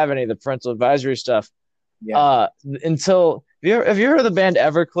allowed to have any of the parental advisory stuff. Yeah. Until have you heard of the band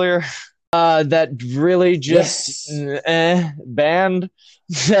Everclear? That really just band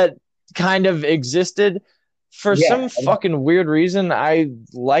that kind of existed for Yeah. some fucking weird reason. I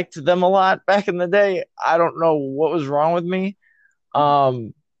liked them a lot back in the day. I don't know what was wrong with me.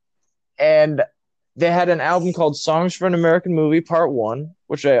 And they had an album called Songs for an American Movie Part 1,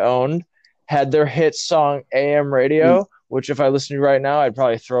 which I owned. Had their hit song AM Radio, which if I listened to right now, I'd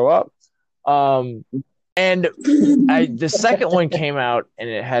probably throw up. And the second one came out, and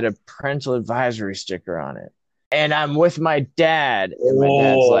it had a parental advisory sticker on it. And I'm with my dad, and my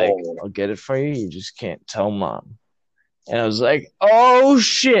dad's like, I'll get it for you. You just can't tell mom. And I was like, oh,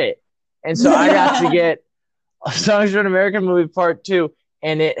 shit. And so I got to get Songs for an American Movie Part 2,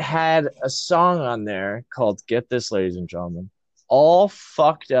 and it had a song on there called, get this, ladies and gentlemen, All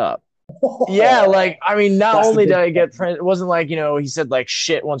Fucked Up. Yeah, like, I mean, not only did I get Prince, it wasn't like, you know, he said like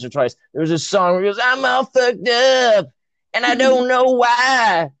shit once or twice. There was a song where he goes, I'm all fucked up, and I don't know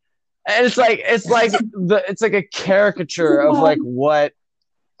why. And it's like a caricature of like what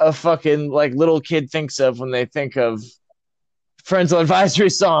a fucking like little kid thinks of when they think of parental advisory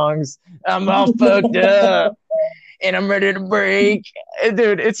songs. I'm all fucked up and I'm ready to break.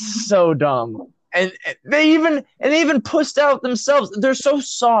 Dude, it's so dumb. And they even pushed out themselves. They're so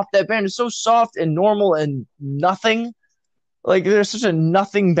soft. That band is so soft and normal and nothing. Like they're such a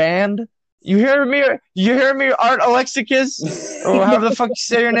nothing band. You hear me, Art Alexicus, or however the fuck you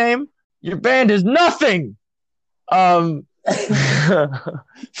say your name? Your band is nothing. But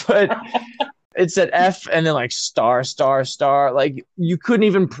it said F and then like star. Like you couldn't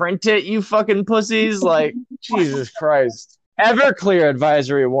even print it, you fucking pussies. Like Jesus Christ. Everclear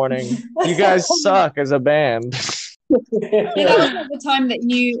advisory warning. You guys suck as a band. That was at the time that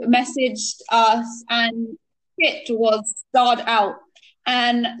you messaged us and it was starred out.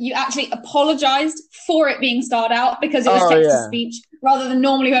 And you actually apologized for it being starred out because it was text-to-speech, rather than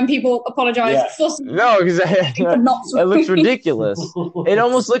normally when people apologize for something. No, because it looks ridiculous. It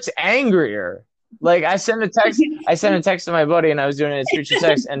almost looks angrier. Like I sent a text to my buddy, and I was doing it in speech to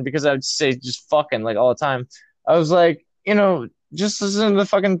text, and because I would say just fucking like all the time, I was like, you know, just listen to the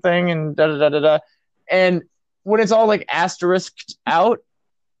fucking thing and da da da da da. And when it's all like asterisked out,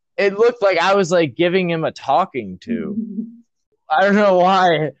 it looked like I was like giving him a talking to. I don't know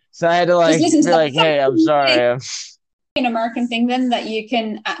why. So I had to like be like, hey, I'm sorry. An American thing then that you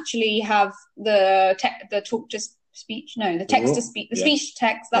can actually have the talk to speech, no, the text to speech, the speech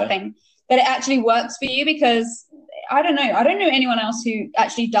text, that thing, that it actually works for you, because I don't know anyone else who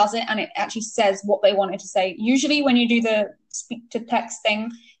actually does it and it actually says what they wanted to say. Usually when you do the speak to text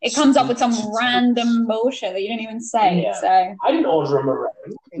thing, it comes up with some random bullshit that you don't even say. Yeah. So I didn't order them around.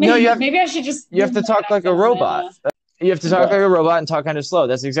 Maybe I should just. You have to talk like a robot. You have to talk like a robot and talk kind of slow.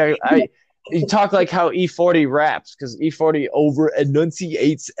 That's exactly. You talk like how E40 raps, because E40 over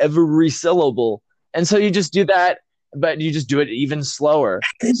enunciates every syllable, and so you just do that, but you just do it even slower.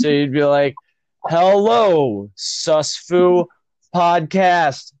 So you'd be like, "Hello, Susfu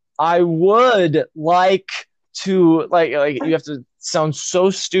podcast. I would like to like you have to sound so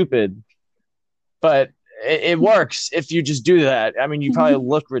stupid, but it works if you just do that. I mean, you probably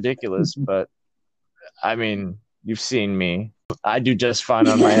look ridiculous, but I mean, you've seen me. I do just fine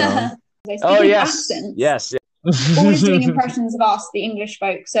on my own. Oh yes, accents, yes. Always doing impressions of us, the English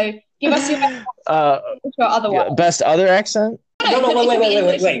folk. So give us your other one. Best other accent? No,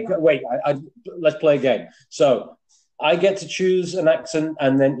 wait. Let's play a game. So I get to choose an accent,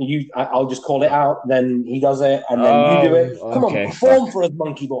 and then I'll just call it out. Then he does it, and then you do it. Come on, perform for us,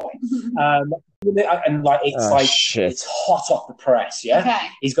 monkey boy. And like it's hot off the press. Yeah, okay.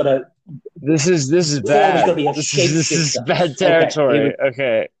 He's got a. This is bad. This is bad territory.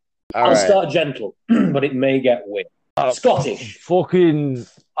 Okay. I'll start gentle, but it may get weird. Scottish. Fucking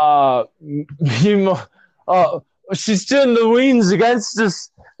she's turned the winds against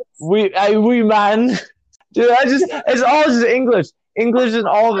us. We man. Dude, it's all just English. English and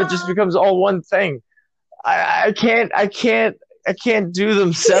all of it just becomes all one thing. I can't do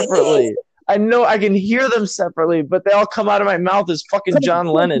them separately. I know I can hear them separately, but they all come out of my mouth as fucking John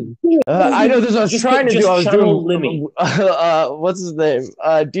Lennon. I know this is what I was trying to do. I was doing what's his name?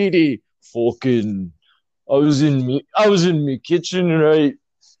 Dee. Fucking. I was in my kitchen, right?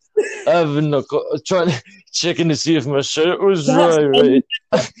 Checking to see if my shirt was right.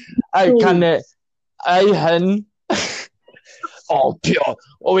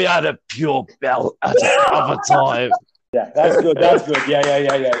 We had a pure belt at the time. Yeah, that's good. Yeah.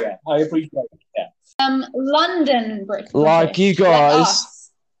 I appreciate it. Yeah. London, British. Like you guys.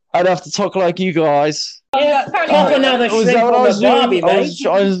 I'd have to talk like you guys. Yeah, I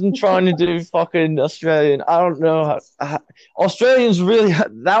was trying to do fucking Australian. I don't know how Australian's really,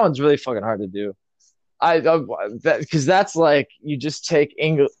 that one's really fucking hard to do. Because that's like, you just take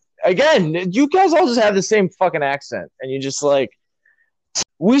English. Again, you guys all just have the same fucking accent. And you just like,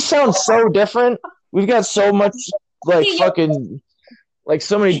 we sound so different. We've got so much like fucking like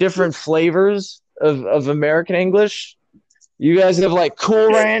so many different flavors of American English. You guys have like Cool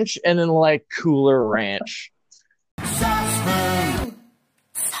Ranch and then like Cooler Ranch.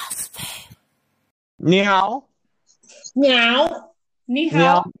 Ni hao. Meow. Ni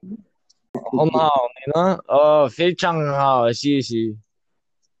hao. 很好，你呢？哦，非常好，谢谢。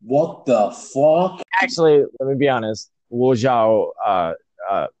 What the fuck? Actually, let me be honest. 我叫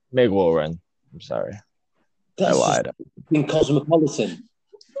美国人. I'm sorry. That's I lied. In cosmopolitan.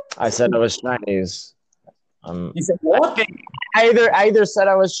 I said I was Chinese. You said what? I either said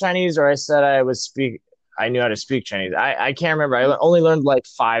I was Chinese or I said I knew how to speak Chinese. I can't remember. I only learned like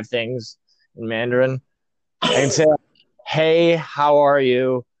 5 things in Mandarin. I can say, hey, how are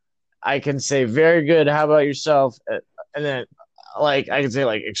you? I can say very good. How about yourself? And then like I can say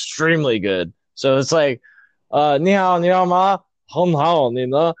like extremely good. So it's like, 你好，你好吗？很好，你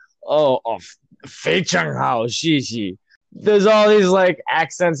呢？哦，非常好，谢谢。There's all these like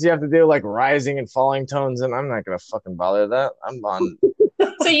accents you have to do, like rising and falling tones, and I'm not gonna fucking bother that. I'm on.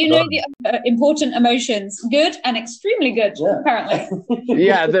 So you know the important emotions, good and extremely good, apparently.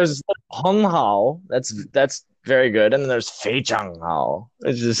 Yeah, there's 很好. That's very good, and then there's 非常好.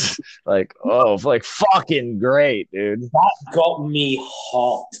 It's just like, oh, like fucking great, dude. That got me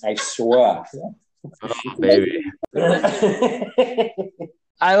hot, I swear. Oh, baby.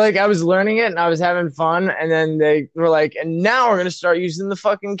 I was learning it and I was having fun, and then they were like, and now we're gonna start using the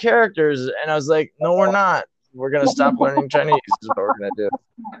fucking characters, and I was like, no, we're not. We're gonna stop learning Chinese. Is what we're gonna do.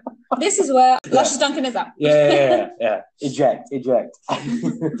 This is where Luscious Duncan is at. Yeah. Eject.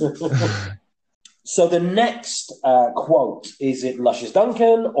 So the next quote, is it Luscious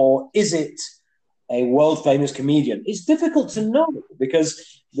Duncan or is it a world famous comedian? It's difficult to know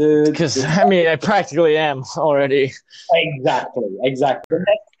because I mean, I practically am already. Exactly. The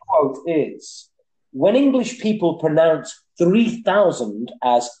next quote is, when English people pronounce 3,000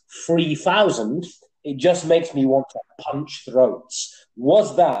 as 3,000, it just makes me want to punch throats.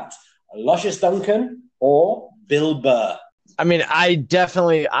 Was that Luscious Duncan or Bill Burr? I mean, I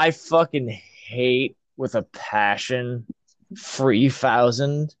fucking hate with a passion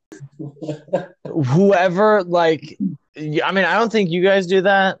 3,000. Whoever, like, I mean, I don't think you guys do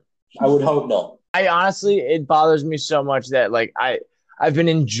that. I would hope not. I honestly, it bothers me so much that like I've been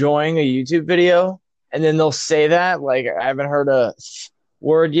enjoying a YouTube video and then they'll say that, like, I haven't heard a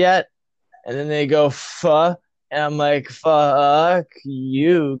word yet, and then they go fuh, and I'm like, fuck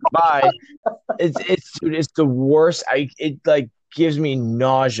you, bye. It's the worst. It like gives me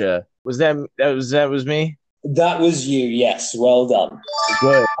nausea. Was that was me? That was you, yes. Well done.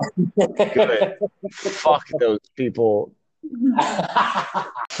 Good. Fuck those people.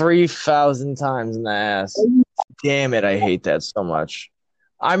 3,000 times in the ass. Damn it, I hate that so much.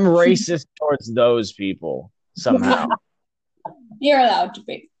 I'm racist towards those people somehow. You're allowed to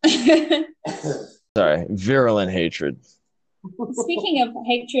be. Sorry, virulent hatred. Speaking of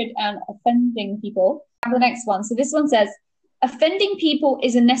hatred and offending people, the next one. So this one says, offending people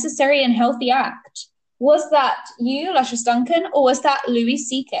is a necessary and healthy act. Was that you, Luscious Duncan, or was that Louis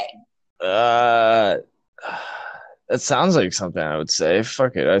C.K.? That sounds like something I would say.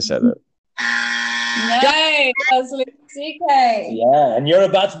 Fuck it, I said it. No, it was Louis C.K. Yeah, and you're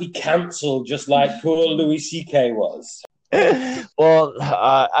about to be cancelled just like poor Louis C.K. was. Well,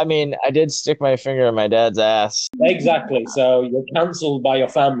 I mean, I did stick my finger in my dad's ass. Exactly, so you're cancelled by your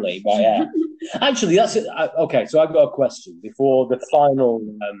family, but yeah. Actually, that's it. Okay, so I've got a question before the final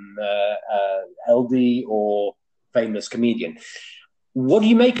LD or famous comedian. What do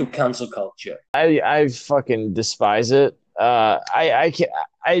you make of cancel culture? I fucking despise it.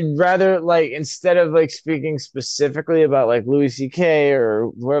 I'd rather, like, instead of like speaking specifically about like Louis C.K.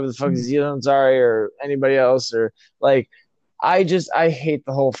 or whoever the fuck Aziz Ansari or anybody else, or like, I hate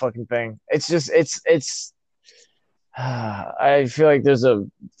the whole fucking thing. It's just it's I feel like there's a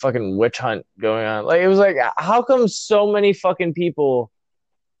fucking witch hunt going on. Like, it was like, how come so many fucking people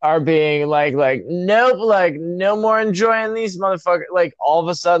are being like nope, like, no more enjoying these motherfuckers, like, all of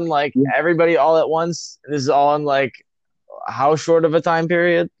a sudden, like, everybody all at once. This is all in like how short of a time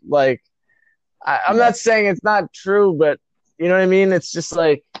period? Like, I'm not saying it's not true, but you know what I mean? It's just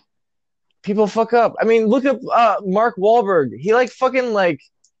like, people fuck up. I mean, look at Mark Wahlberg. He like fucking like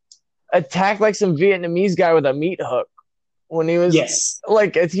attacked like some Vietnamese guy with a meat hook when he was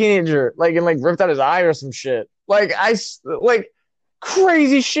like a teenager, like, and like ripped out his eye or some shit. Like, like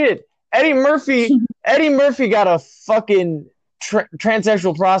crazy shit. Eddie Murphy got a fucking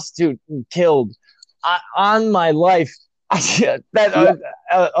transsexual prostitute killed on my life.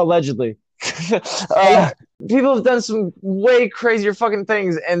 Allegedly. People have done some way crazier fucking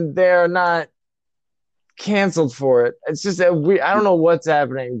things, and they're not canceled for it. It's just that I don't know what's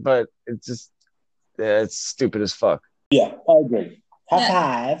happening, but it's just it's stupid as fuck. Yeah, I agree. High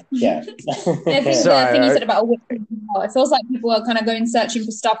five. Yeah. I think the thing you said about a whip, it feels like people are kind of going searching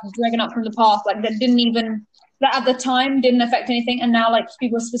for stuff dragging up from the past, like that didn't even, that at the time didn't affect anything, and now like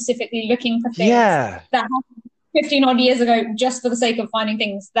people are specifically looking for things that happened 15 odd years ago just for the sake of finding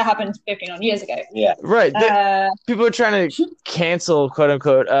things that happened 15 odd years ago. Yeah. Right. People are trying to cancel, quote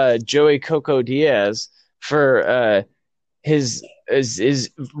unquote, Joey Coco Diaz for his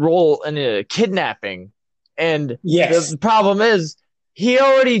role in a kidnapping. And the problem is he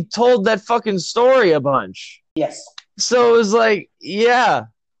already told that fucking story a bunch. Yes. So it was like, yeah,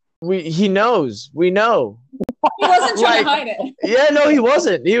 he knows. We know. He wasn't trying to hide it. Yeah, no, he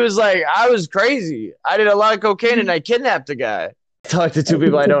wasn't. He was like, I was crazy. I did a lot of cocaine and I kidnapped a guy. Talk to two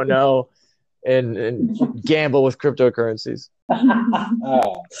people I don't know and gamble with cryptocurrencies.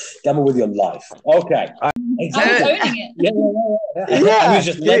 Gamble with your life. Okay. Exactly. I was owning it. Yeah. I was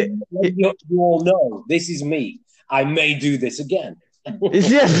just letting you all know, this is me. I may do this again.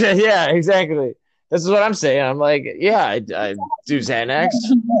 yeah, exactly. This is what I'm saying. I'm like, yeah, I do Xanax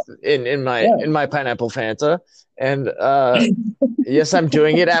in my pineapple Fanta, and yes, I'm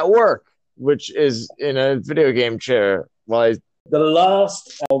doing it at work, which is in a video game chair. The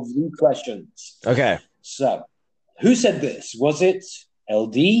last of the questions. Okay. So, who said this? Was it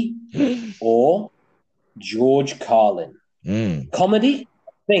LD or George Carlin? Comedy,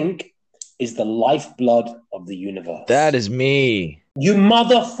 I think, is the lifeblood of the universe. That is me. You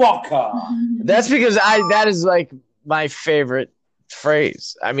motherfucker. That's because that is like my favorite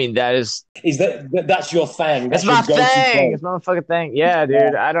phrase. I mean, that's your thing. That's my thing. It's my fucking thing. Yeah,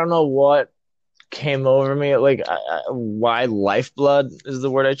 dude. I don't know what came over me. Like, why lifeblood is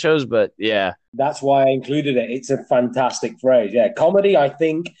the word I chose, but yeah. That's why I included it. It's a fantastic phrase. Yeah, comedy, I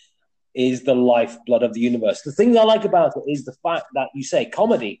think, is the lifeblood of the universe. The thing I like about it is the fact that you say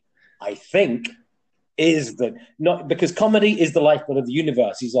comedy, I think, is not because comedy is the lifeblood of the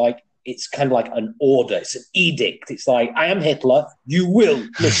universe. He's like, it's kind of like an order. It's an edict. It's like, I am Hitler. You will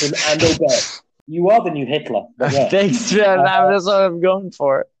listen and obey. You are the new Hitler. Yeah. Thanks, man. That's what I'm going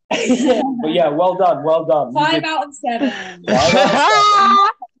for. But yeah, well done. 5 out of 7.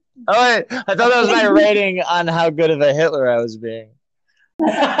 Oh, wait. I thought that was my rating on how good of a Hitler I was being.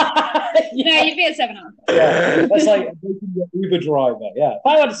 Yeah, you'd be a 7 out of 5. Yeah, that's like your Uber driver. Yeah,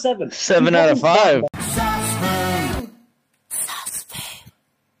 5 out of 7. 7 out of 5.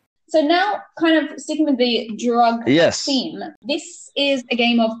 So now, kind of sticking with the drug theme, this is a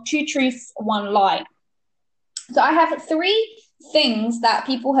game of 2 truths, 1 lie. So I have 3 things that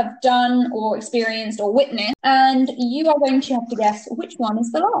people have done or experienced or witnessed, and you are going to have to guess which one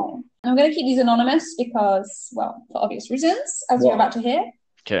is the lie. I'm going to keep these anonymous because, well, for obvious reasons, as you're about to hear.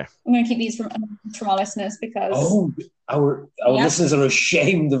 Okay. I'm going to keep these from our listeners because... Oh, our listeners are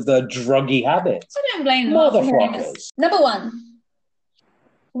ashamed of their druggy habits. I don't blame them. Motherfuckers. Number 1.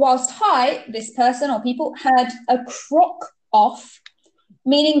 Whilst high, this person or people had a croc off,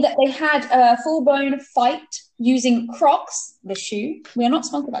 meaning that they had a full-blown fight using Crocs, the shoe. We are not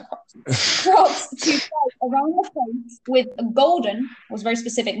sponsored by Crocs. Crocs to fight around the face with was very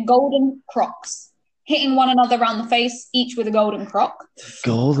specific, golden Crocs. Hitting one another around the face, each with a golden croc.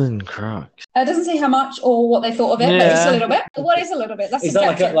 Golden Crocs. It doesn't say how much or what they thought of it, but it's a little bit. What is a little bit? That's is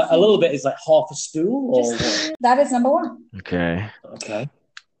that like a little bit? Is like half a stool? Or that is number 1. Okay.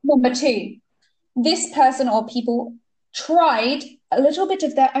 Number 2, this person or people tried a little bit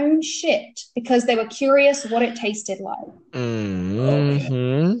of their own shit because they were curious what it tasted like.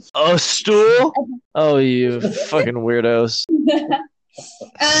 Mm-hmm. A stool? Oh, you fucking weirdos.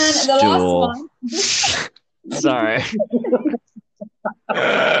 And the last one. Sorry.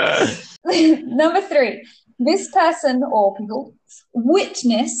 Number 3, this person or people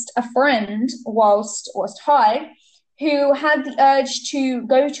witnessed a friend whilst high who had the urge to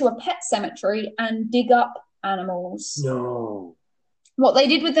go to a pet cemetery and dig up animals. No. What they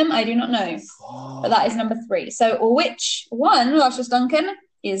did with them, I do not know. But that is number 3. So So one, Luscious Duncan,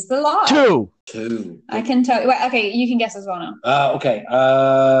 is the lie? 2. I can tell you. Wait, okay, you can guess as well now. Okay.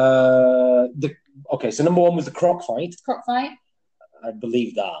 So number 1 was the croc fight. Croc fight? I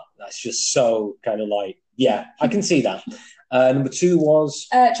believe that. That's just so kind of like, yeah, I can see that. Number 2 was...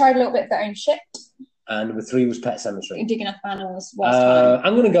 tried a little bit of their own shit. And number 3 was Pet Cemetery. Digging up animals.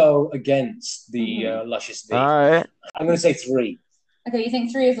 I'm going to go against the Luscious D. All right. I'm going to say 3. Okay, you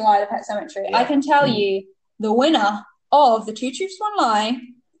think 3 is the lie, the Pet Cemetery. Yeah. I can tell you the winner of the 2 truths, 1 lie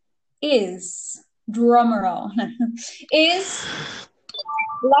is, drumroll, is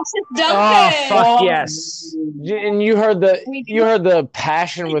Luscious Oh Duncan. fuck yes! And you heard the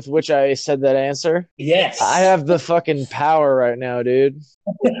passion with which I said that answer. Yes. I have the fucking power right now, dude.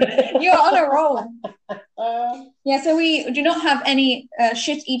 You're on a roll. Yeah, so we do not have any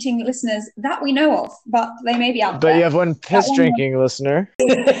shit-eating listeners that we know of, but they may be out But there. you have one piss-drinking listener.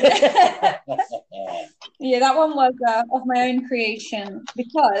 Yeah, that one was of my own creation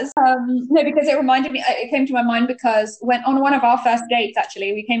because because it reminded me. It came to my mind because when on one of our first dates,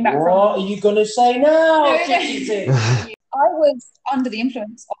 actually, we came back What from. are you going to say now? No. Titty? I was under the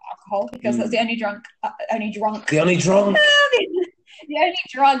influence of alcohol because that's the only drunk. The only drunk. The only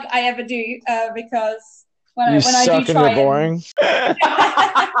drug I ever do because when You I suck do and try you're boring. I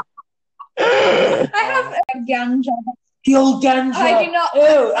have ganja. The old ganja. I do not.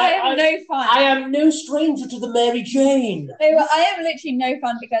 Ew, I am no fun. I am no stranger to the Mary Jane. No, I am literally no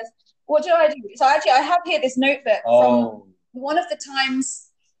fun because what do I do? So actually, I have here this notebook from one of the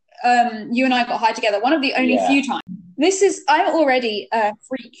times you and I got high together. One of the only few times. I'm already a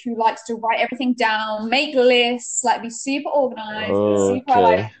freak who likes to write everything down, make lists, like be super organized, super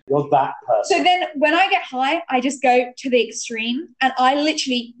like. You're that person. So then when I get high, I just go to the extreme, and I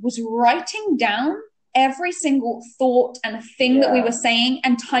literally was writing down every single thought and thing that we were saying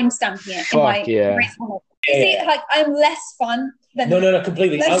and timestamping it in my brain. See, like I'm less fun than No,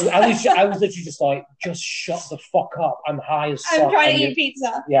 completely. I was literally just like, just shut the fuck up. I'm high as fuck. I'm trying to eat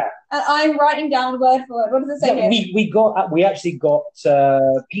pizza. Yeah. And I'm writing down word for word. What does it say here? We actually got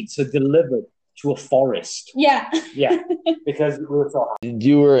pizza delivered to a forest. Yeah. Yeah. Because we were so high.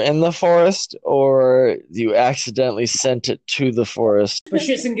 You were in the forest, or you accidentally sent it to the forest? For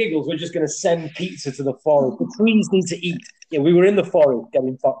shits and giggles, we're just going to send pizza to the forest. The trees need to eat. Yeah, we were in the forest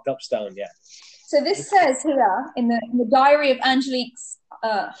getting fucked up stone, yeah. So this says here in the diary of Angelique's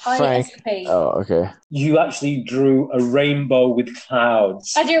high escapade. Oh, okay. You actually drew a rainbow with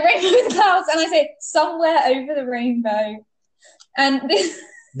clouds. I drew a rainbow with clouds, and I said somewhere over the rainbow. And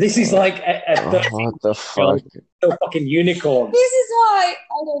this is like a what the fuck? Fucking unicorn. This is why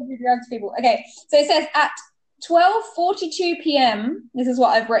I don't do drugs, people. Okay, so it says at 12:42 p.m. This is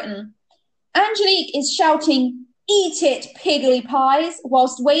what I've written. Angelique is shouting, "Eat it, piggly pies,"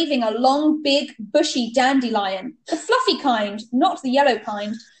 whilst waving a long, big, bushy dandelion, the fluffy kind, not the yellow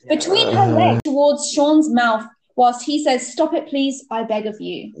kind, between her legs towards Sean's mouth, whilst he says, "Stop it, please, I beg of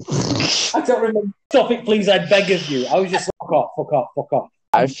you." I don't remember. "Stop it, please, I beg of you." I was just like, fuck off.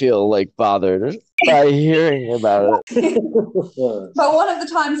 I feel like bothered by hearing about it. But one of the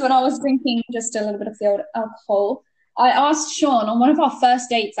times when I was drinking just a little bit of the old alcohol, I asked Sean on one of our first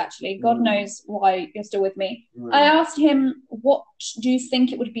dates, actually, God knows why you're still with me. I asked him, what do you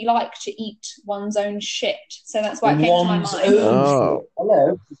think it would be like to eat one's own shit? So that's why it came to my mind. Oh.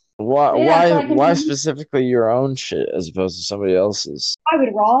 Hello. Why specifically your own shit as opposed to somebody else's? I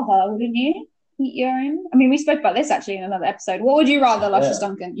would rather, wouldn't you? Eat your own? I mean, we spoke about this actually in another episode. What would you rather, Luscious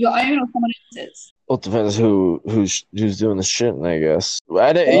Duncan? Your own or someone else's? Well, it depends who's doing the shitting, I guess.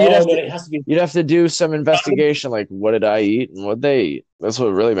 You'd have to do some investigation, like what did I eat and what they eat. That's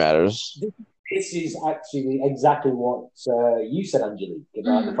what really matters. This is actually exactly what you said, Angelique,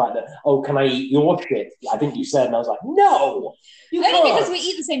 about the fact that, can I eat your shit? I think you said, and I was like, no! Only because we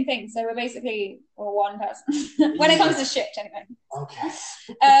eat the same thing, so we're one person. When it comes to shit, anyway. Okay.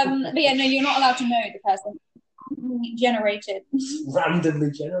 But yeah, no, you're not allowed to know the person. Randomly generated.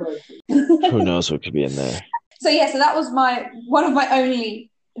 Who knows what could be in there? So yeah, so that was one of my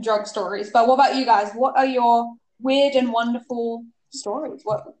only drug stories. But what about you guys? What are your weird and wonderful stories?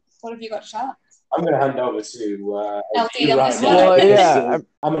 What have you got to share? I'm going to hand over to LD.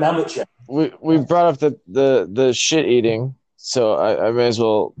 I'm an amateur. We brought up the shit eating, so I may as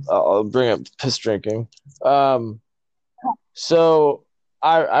well. I'll bring up piss drinking. So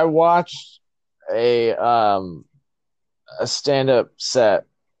I watched a stand-up set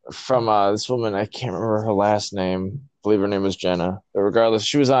from this woman. I can't remember her last name. I believe her name was Jenna. But regardless,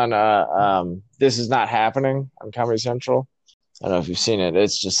 she was on This Is Not Happening on Comedy Central. I don't know if you've seen it.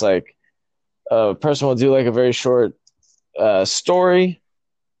 It's just like a person will do like a very short story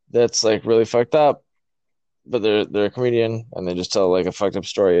that's like really fucked up, but they're a comedian and they just tell like a fucked up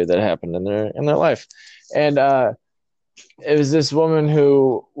story that happened in their life. And it was this woman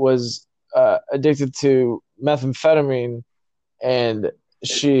who was addicted to methamphetamine, and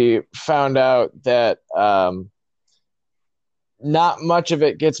she found out that not much of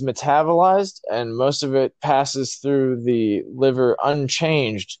it gets metabolized, and most of it passes through the liver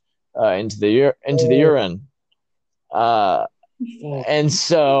unchanged into the urine. And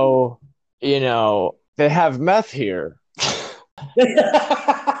so, they have meth here.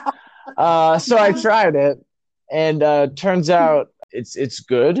 So I tried it, and turns out it's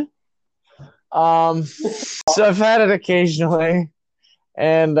good. So I've had it occasionally,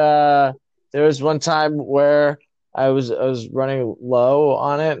 and there was one time where I was running low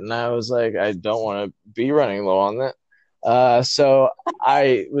on it, and I was like, I don't want to be running low on it. So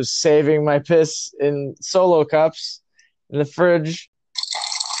I was saving my piss in Solo cups in the fridge,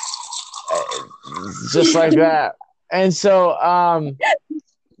 just like that. And so,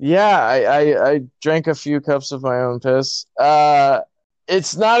 yeah, I drank a few cups of my own piss.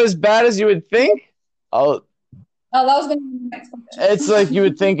 It's not as bad as you would think. Oh, that was going to be my next question. It's like you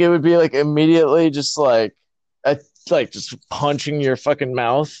would think it would be like immediately just like just punching your fucking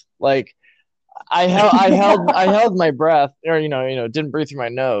mouth. Like I held my breath, or didn't breathe through my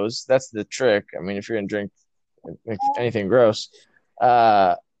nose. That's the trick. I mean, if you're gonna drink anything gross,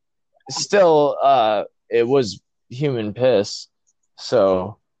 still, it was human piss.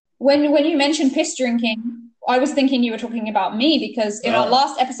 So when you mentioned piss drinking, I was thinking you were talking about me, because in our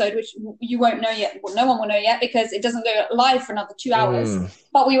last episode, which you won't know yet, well, no one will know yet because it doesn't go live for another 2 hours,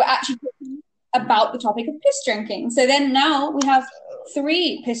 but we were actually talking about the topic of piss drinking. So then now we have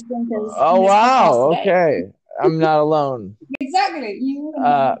 3 piss drinkers. Oh, wow. Okay. I'm not alone. Exactly.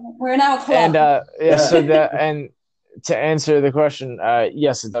 We're now a club. And and to answer the question,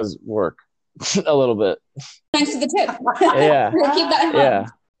 yes, it does work a little bit. Thanks for the tip. Yeah. We'll keep that in mind. Yeah.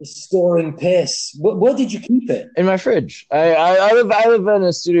 Storing piss. Where did you keep it? In my fridge. I live in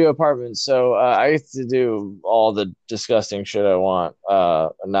a studio apartment, so I get to do all the disgusting shit I want,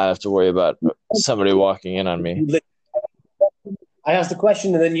 and not have to worry about somebody walking in on me. I asked the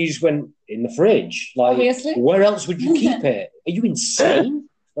question, and then you just went in the fridge. Like, obviously. Where else would you keep it? Are you insane?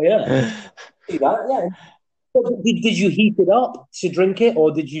 Oh, yeah. See that? Yeah. Did you heat it up to drink it,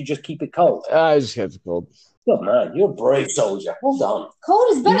 or did you just keep it cold? I just kept it cold. Good man, you're a brave soldier. Well done.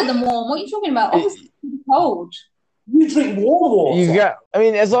 Cold is better than warm. What are you talking about? Obviously, cold. You drink warm water.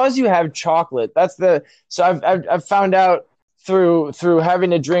 As long as you have chocolate, so I've found out through having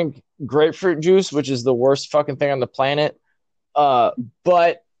to drink grapefruit juice, which is the worst fucking thing on the planet.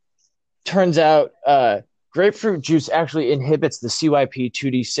 But turns out grapefruit juice actually inhibits the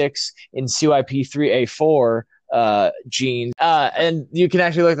CYP2D6 and CYP3A4 genes. And you can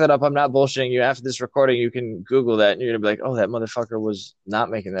actually look that up. I'm not bullshitting you. After this recording, you can Google that, and you're gonna be like, "Oh, that motherfucker was not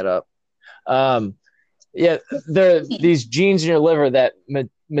making that up." Yeah, there are these genes in your liver that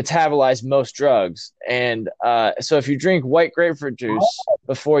metabolize most drugs, and so if you drink white grapefruit juice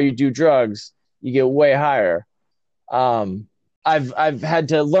before you do drugs, you get way higher. I've had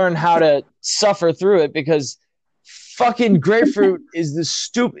to learn how to suffer through it, because fucking grapefruit is the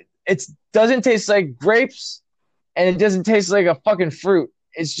stupid. It doesn't taste like grapes, and it doesn't taste like a fucking fruit.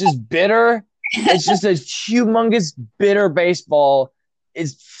 It's just bitter. It's just a humongous bitter baseball.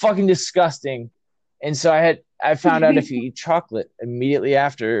 It's fucking disgusting. And so I found out if you eat chocolate immediately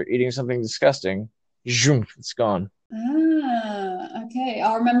after eating something disgusting, it's gone. Okay.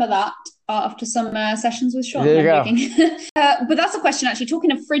 I'll remember that after some sessions with Sean. There you go. But that's a question, actually.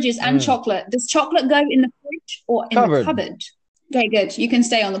 Talking of fridges and chocolate, does chocolate go in the fridge or in the cupboard? Okay, good. You can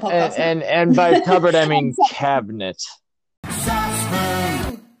stay on the podcast. And by cupboard, I mean cabinet.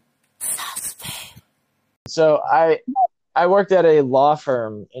 So I worked at a law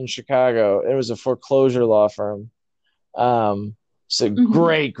firm in Chicago. It was a foreclosure law firm. It's a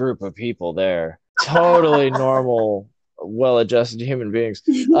great group of people there. Totally normal, well-adjusted human beings.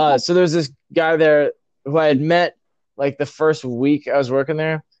 So there's this guy there who I had met like the first week I was working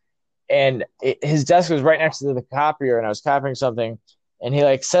there. And his desk was right next to the copier, and I was copying something, and he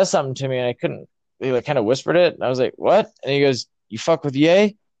like says something to me, and he like kind of whispered it, and I was like, "What?" And he goes, "You fuck with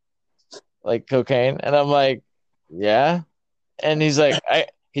Ye?" Like cocaine, and I'm like, "Yeah." And he's like, I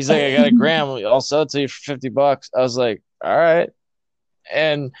got a gram. I'll sell it to you for $50. I was like, "All right,"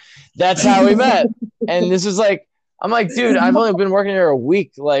 and that's how we met. And this is like, I'm like, dude, I've only been working here a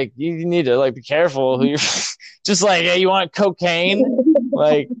week. Like, you need to like be careful who you're. Just like, hey, you want cocaine?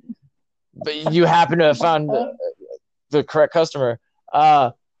 Like. But you happen to have found the correct customer.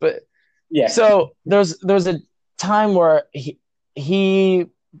 But yeah. So there was a time where he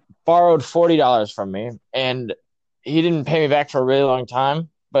borrowed $40 from me, and he didn't pay me back for a really long time.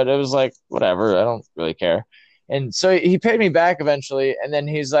 But it was like, whatever, I don't really care. And so he paid me back eventually, and then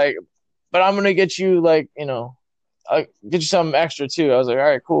he's like, "But I'm gonna get you I'll get you something extra too." I was like, "All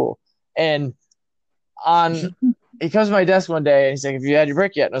right, cool." And he comes to my desk one day, and he's like, "Have you had your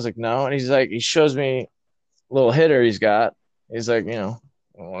break yet?" And I was like, "No." And he's like, he shows me a little hitter he's got. He's like, "I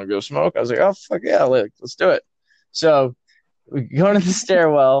want to go smoke." I was like, "Oh, fuck yeah, let's do it." So we go into the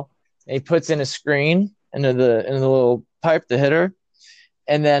stairwell, and he puts in a screen into the little pipe, the hitter,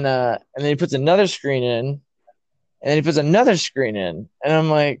 and then he puts another screen in, And then he puts another screen in, and I'm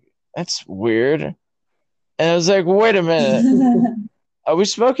like, that's weird. And I was like, wait a minute, are we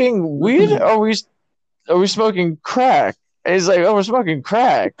smoking weed? Or are we smoking crack? And he's like, oh, we're smoking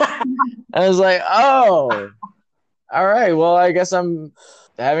crack. And I was like, oh, all right. Well, I guess I'm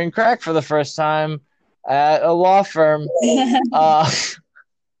having crack for the first time at a law firm on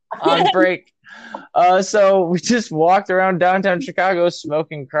break. So we just walked around downtown Chicago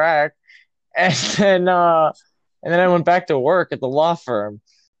smoking crack, and then I went back to work at the law firm.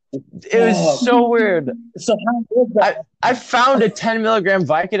 It was so weird. So how was that? I found a 10 milligram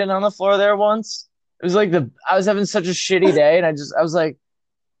Vicodin on the floor there once. It was like I was having such a shitty day, and I was like,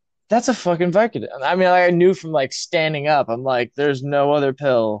 that's a fucking Vicodin. I mean, I knew from like standing up. I'm like, there's no other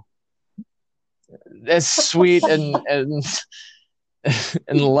pill as sweet and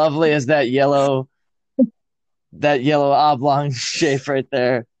and lovely as that yellow oblong shape right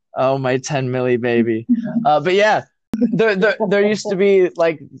there. Oh, my 10 milli baby. But yeah, there used to be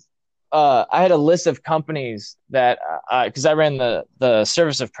like, I had a list of companies that, because I ran the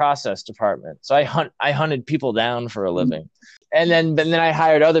service of process department, so I hunted people down for a living, and then I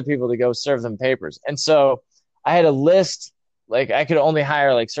hired other people to go serve them papers, and so I had a list, like I could only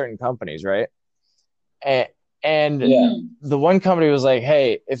hire like certain companies, right? And the one company was like,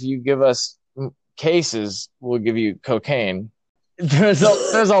 hey, if you give us cases, we'll give you cocaine. There's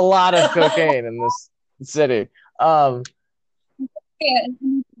a lot of cocaine in this city. And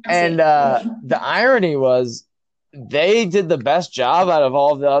the irony was they did the best job out of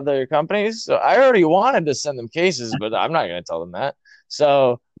all the other companies. So I already wanted to send them cases, but I'm not going to tell them that.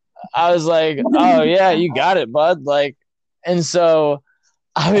 So I was like, oh yeah, you got it, bud. Like, and so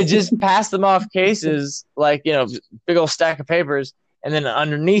I would just pass them off cases, like, you know, big old stack of papers. And then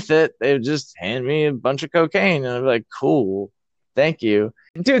underneath it, they would just hand me a bunch of cocaine. And I'd be like, cool, thank you.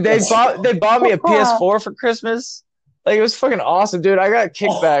 Dude, they bought me a PS4 for Christmas. Like, it was fucking awesome, dude. I got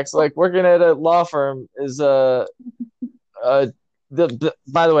kickbacks. Like, working at a law firm is by the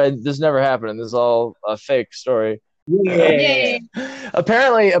way, this never happened. This is all a fake story. Yeah.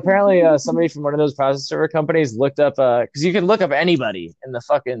 Apparently, somebody from one of those process server companies looked up, because you can look up anybody in the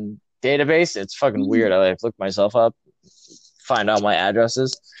fucking database. It's fucking weird. I like looked myself up, find out my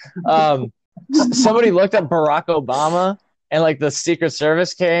addresses. Somebody looked up Barack Obama, and like the Secret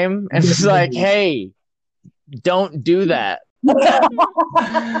Service came and was like, "Hey, don't do that."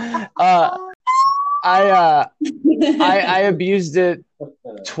 I abused it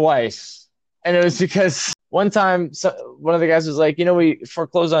twice, and it was because one time one of the guys was like, you know, we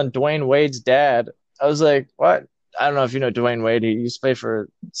foreclosed on Dwayne Wade's dad. I was like, what? I don't know if you know Dwayne Wade. He used to play for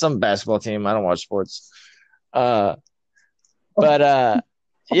some basketball team. I don't watch sports. But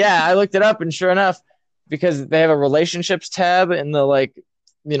yeah, I looked it up, and sure enough, because they have a relationships tab in the, like,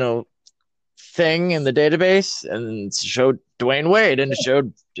 you know, thing in the database, and it showed Dwayne Wade, and it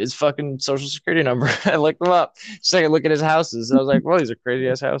showed his fucking social security number. I looked him up so I could look at his houses, and I was like, well, these are crazy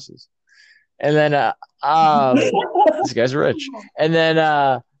ass houses. And then this guy's rich. And then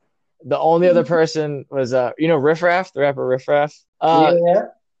the only other person was you know, Riff Raff, the rapper Riff Raff. Yeah.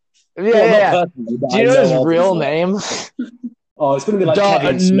 Do you know his real name? Oh, it's going to be like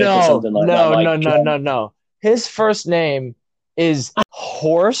Kevin Smith or something like that. No. His first name is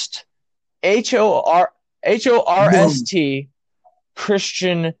Horst, Horst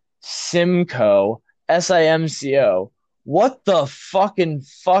Christian Simcoe, Simco. What the fucking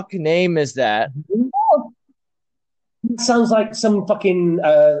fuck name is that? It sounds like some fucking.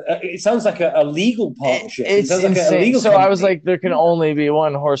 It sounds like a legal partnership. It's sounds insane. like a legal so company. I was like, there can only be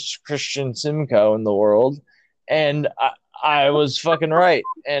one Horst Christian Simcoe in the world, and I was fucking right.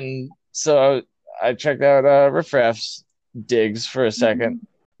 And so I checked out Riff Raff's digs for a second.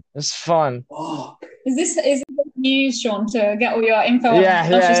 It's fun. Oh. Is this you, Sean, to get all your info?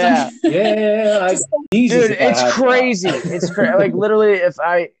 Yeah. Dude, it's crazy. It's crazy. Like, literally,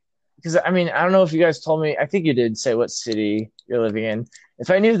 because I mean, I don't know if you guys told me. I think you did say what city you're living in. If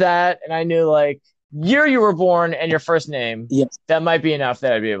I knew that, and I knew like year you were born and your first name, yes, that might be enough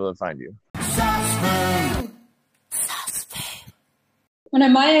that I'd be able to find you. Well, no,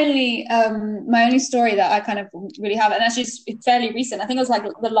 my only story that I kind of really have, and actually it's fairly recent. I think it was like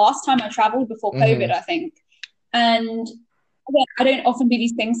the last time I traveled before COVID, I think. And again, I don't often do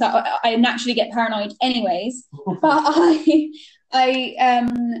these things, so I naturally get paranoid anyways. But I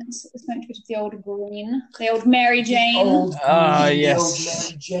went to the old green, the old Mary Jane.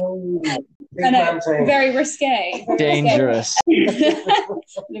 Yes. I know, very risque. Dangerous.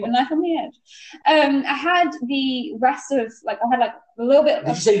 Living life on the edge. I had the rest of, like, I had like a little bit.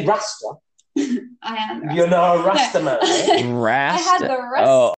 Did you say Rasta? I am. You're not a Rasta man. Eh? Rasta. I had the rest.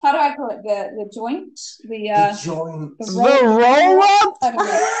 Oh. How do I call it? The joint. The joint. the The roll up? I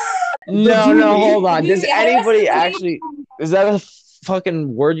don't know. No, hold on. Does Yeah, anybody that's- actually? Is that a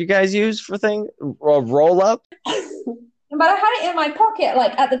fucking word you guys use for thing? Roll up? But I had it in my pocket,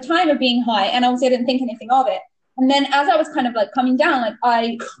 like at the time of being high, and obviously I didn't think anything of it. And then as I was kind of like coming down, like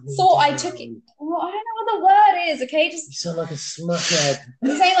I thought I took it. Well, I don't know what the word is. Okay, You just sound like a smackhead.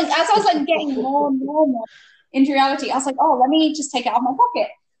 I'm saying, like as I was like getting more and more into reality, I was like, oh, let me just take it out of my pocket.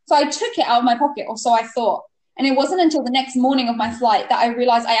 So I took it out of my pocket, or so I thought. And it wasn't until the next morning of my flight that I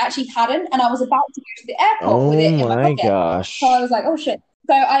realized I actually hadn't, and I was about to go to the airport with it in my pocket. gosh. So I was like, oh shit.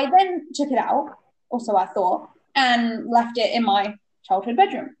 So I then took it out, or so I thought, and left it in my childhood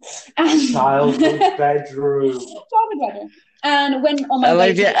bedroom. And Childhood bedroom. childhood bedroom. And when on my I way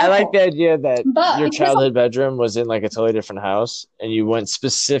like to the I like airport, the idea that But your because childhood bedroom was in like a totally different house, and you went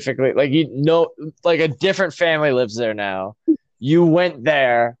specifically like like a different family lives there now. You went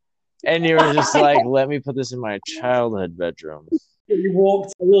there, and you were just like, "Let me put this in my childhood bedroom." You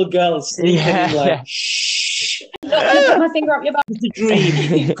walked a little girl sleeping Yeah. like, shh, put my finger up your butt, it's a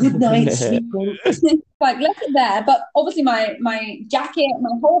dream. Good night, sleeper. like left it there. But obviously my jacket, my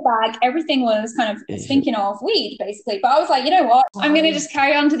whole bag, everything was kind of stinking of weed, basically. But I was like, you know what? I'm gonna just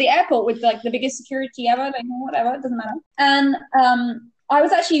carry on to the airport with like the biggest security ever, like whatever, it doesn't matter. And I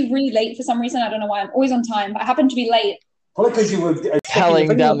was actually really late for some reason. I don't know why. I'm always on time, but I happened to be late. Probably because you were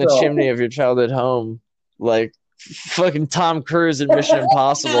Helling down the chimney of your childhood home, like fucking Tom Cruise in Mission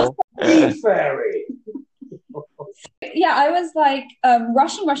Impossible. Fairy. Yeah, I was like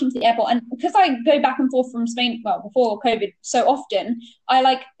rushing to the airport, and because I go back and forth from Spain, well, before COVID, so often, I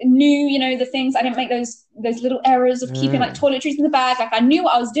like knew, you know, the things. I didn't make those little errors of keeping like toiletries in the bag. Like I knew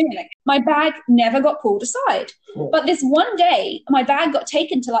what I was doing. Like my bag never got pulled aside, but this one day, my bag got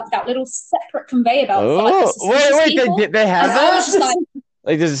taken to like that little separate conveyor belt. For, like, the suspicious Wait, people. they have And I was that? just like,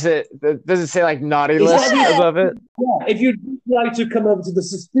 Like, does it say like naughty Is list that- above it? Yeah, if you'd like to come over to the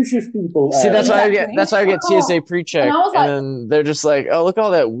suspicious people. See, that's why I Exactly. get TSA pre-check, And I was and like- then they're just like, "Oh, look at all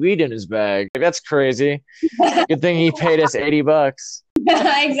that weed in his bag. Like, that's crazy. Good thing he paid us $80."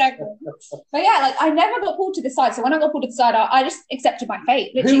 exactly. But yeah, like I never got pulled to the side. So when I got pulled to the side, I just accepted my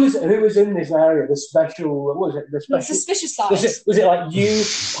fate. Literally, Who was in this area? The special. What was it? The the special. suspicious side. Was it like you,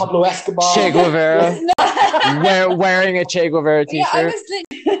 Pablo Escobar? Che Guevara wearing a Che Guevara Yeah, I t-shirt. was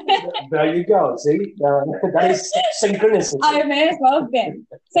literally, There you go. See, that is synchronicity. I may as well have been.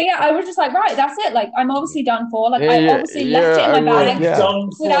 So yeah, I was just like, right, that's it. Like I'm obviously done for. Like I Yeah, obviously left it in my I bag would, yeah. Done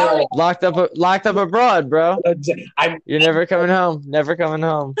without. Locked up abroad, bro. I'm You're never coming home. Never coming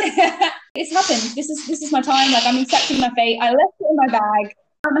home. It's happened. This is my time. Like I'm accepting my fate. I left it in my bag.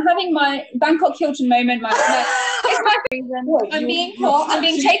 I'm having my Bangkok Hilton moment. It's my reason. I'm being caught. I'm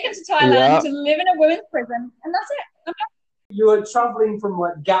being taken to Thailand Yeah. to live in a women's prison, and that's it. You were travelling from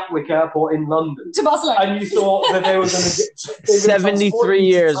like Gatwick Airport in London, To Barcelona. and you thought that they were going to get 73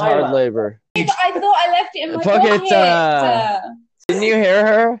 years hard labor. I thought I left it in my Pocket, pocket. Didn't you hear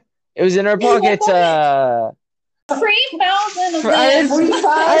her? It was in her pocket. 3,000 of I had, this.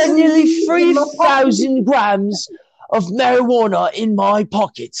 I had nearly 3,000 grams of marijuana in my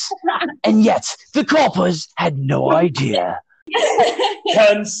pockets, and yet the coppers had no idea.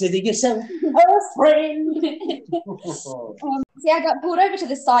 Consider yourself a friend. See, I got pulled over to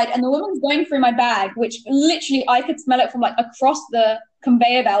the side, and the woman's going through my bag, which literally I could smell it from like across the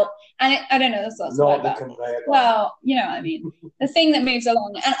conveyor belt. And I don't know, that's what not the about. conveyor belt. Well, you know what I mean. The thing that moves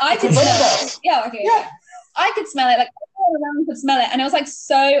along. And I could smell it. Yeah, okay. Yeah. I could smell it. Like, everyone around could smell it. And it was like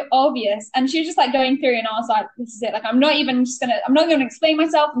so obvious. And she was just like going through, and I was like, this is it. Like, I'm not going to explain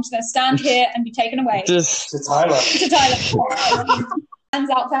myself. I'm just going to stand here and be taken away Just To Thailand. to Thailand. Hands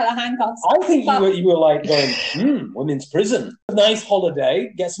outside the handcuffs. I think But- you were like going, women's prison. Nice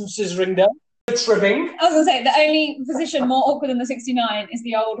holiday. Get some scissoring done. Trimming. I was going to say, the only position more awkward than the 69 is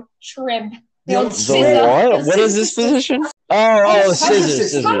the old trib. The old the scissor. what? What is this position? Oh,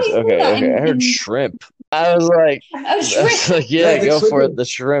 scissors. How do you do Okay, that okay. I heard in- shrimp. I was like, A shrimp. yeah, Yeah, the go for shrimp. it. The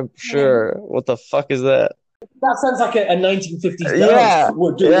shrimp, sure. What the fuck is that? That sounds like a 1950s dance. Yeah,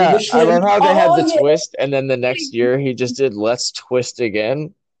 We're doing yeah. the I shrimp. love how they had the Oh, yeah. twist, and then the next year he just did "Let's Twist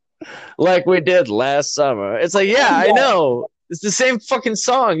Again," like we did last summer. It's like, yeah, I know. It's the same fucking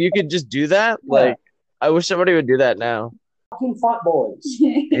song. You could just do that. Like, I wish somebody would do that now. Fucking fat boys.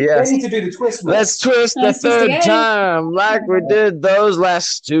 Yes. They need to do the twist. man. Let's twist the Let's twist third again. time, like we did those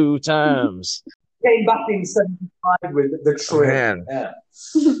last two times. Came back in 75 with the trim. Man. Yeah.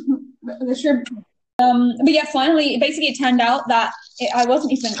 The shrimp. But yeah, finally, basically, it turned out that I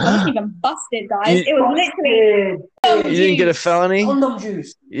wasn't even busted, guys. It was literally You didn't get a felony? Condom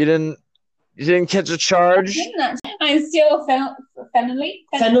juice. You didn't. You didn't catch a charge? I'm still felony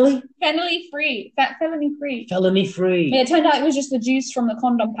free. Felony free. Felony free. Yeah, it turned out it was just the juice from the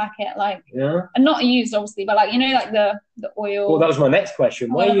condom packet, Yeah. and not used obviously, but the oil. Well, that was my next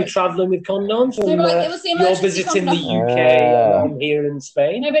question. Why are you traveling with condoms? So, When, it was the you're emergency visiting the condom. UK and I'm here in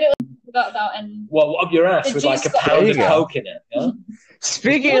Spain. No, but it was without and Well, up your ass The with like a juice got- pound of There you go. coke in it. Yeah?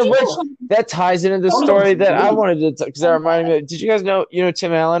 Speaking of which, that ties into the story that I wanted to, because that reminded me. Did you guys know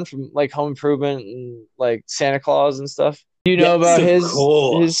Tim Allen from like Home Improvement and like Santa Claus and stuff? Do you know Yes, about of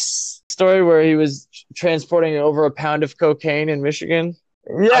course. his story where he was transporting over a pound of cocaine in Michigan?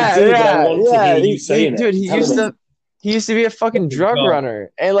 I do, but I want to hear you saying it. Dude, he Tell used to be a fucking drug God.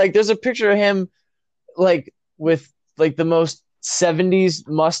 runner, and like there's a picture of him like with like the most 70s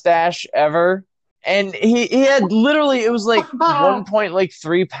mustache ever. And he had literally, it was like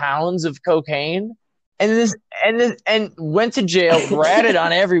 1.3 pounds of cocaine, and went to jail, ratted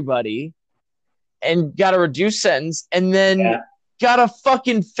on everybody, and got a reduced sentence, and then got a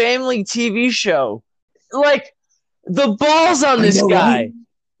fucking family TV show. Like, the balls on this guy.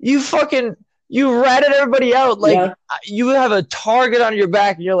 Right? You ratted everybody out. Like, you have a target on your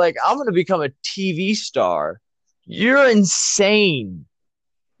back, and you're like, I'm going to become a TV star. You're insane.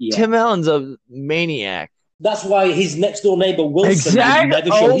 Yeah. Tim Allen's a maniac. That's why his next door neighbor Wilson. Exactly.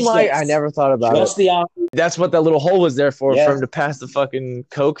 Never showed his face. I never thought about Just it. That's what that little hole was there for him to pass the fucking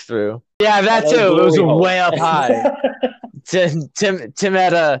coke through. Yeah, that too. It was way up high. Tim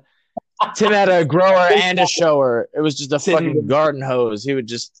had a grower and a shower. It was just a fucking garden hose. He would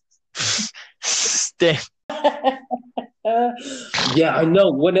just stink. Yeah, I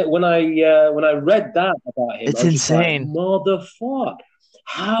know. When I read that about him, it's insane. Motherfucker.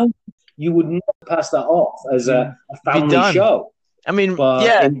 How you would never pass that off as a family show? I mean,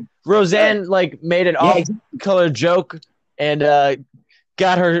 Roseanne made an off-color joke and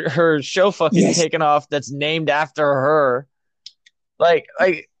got her show fucking taken off. That's named after her. Like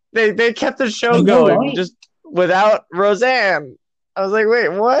they kept the show going just without Roseanne. I was like, wait,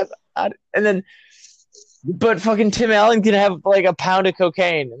 what? But fucking Tim Allen can have like a pound of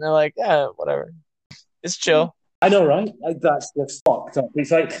cocaine, and they're like, yeah, whatever, it's chill. I know, right? That's fucked up. It's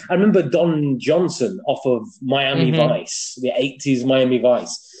like, I remember Don Johnson off of Miami Vice, the 80s Miami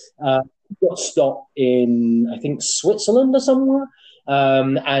Vice. He got stopped in, I think, Switzerland or somewhere.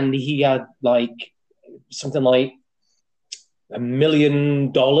 And he had like something like $1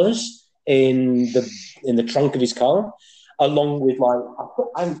 million in the trunk of his car, along with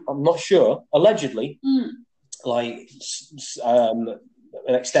I'm not sure, allegedly, like an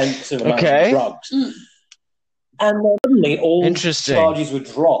extensive amount of drugs. And then suddenly all charges were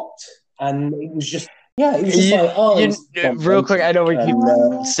dropped, and it was just real quick. I know we keep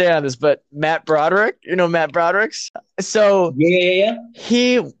saying on this, but Matt Broderick, Matt Broderick's. So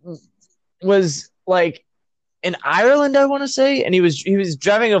he was like in Ireland, I want to say, and he was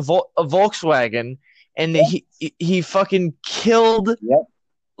driving a Volkswagen, and he fucking killed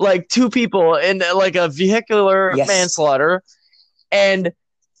like 2 people in like a vehicular manslaughter, and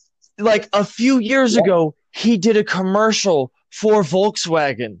like a few years ago. He did a commercial for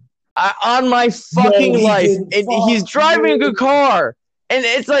Volkswagen on my fucking life. And he's driving a good car. And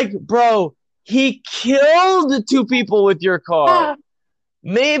it's like, bro, he killed 2 people with your car.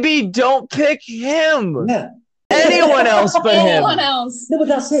 Maybe don't pick him. Yeah. Anyone else but him. Anyone else. No, but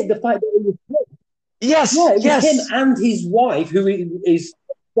that's it. The fact that it was him. Yes. Yeah, it was him and his wife, who is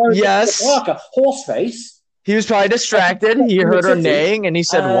Parker, Horseface. He was probably distracted. He heard her neighing, and he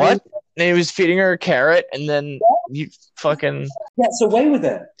said, what? And he was feeding her a carrot, and then he fucking gets away with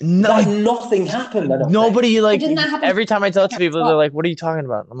it. Nothing happened. Nobody every time I tell it to people, they're like, "What are you talking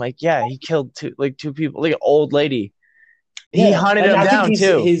about?" I'm like, "Yeah, he killed 2 people, like an old lady. He hunted them down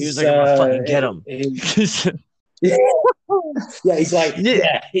too. He was like, I'm gonna fucking get him." He's like,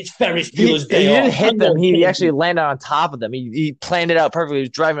 it's Ferris Bueller's day off. He didn't hit hit them. He actually landed on top of them. He planned it out perfectly. He was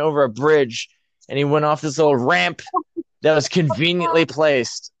driving over a bridge, and he went off this little ramp that was conveniently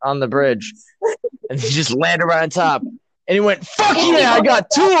placed on the bridge, and he just landed right on top. And he went, "Fuck yeah, I got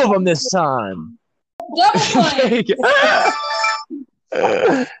 2 of them this time." Double point.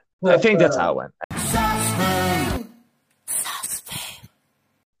 I think that's how it went.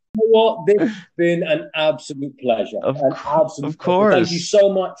 You know what? This has been an absolute pleasure. Of course. Thank you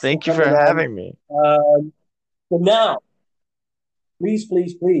so much. Thank you for having me. So now, please,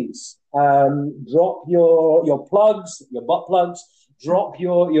 drop your plugs, your butt plugs. Drop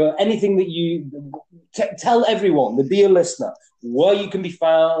your anything that you tell everyone, the dear listener, where you can be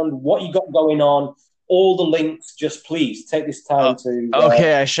found, what you got going on, all the links. Just please take this time to.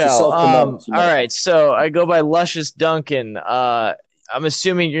 Okay, I shall. All right, so I go by Luscious Duncan. I'm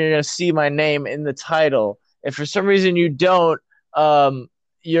assuming you're gonna see my name in the title. If for some reason you don't,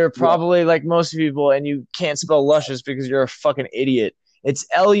 you're probably like most people, and you can't spell luscious because you're a fucking idiot. It's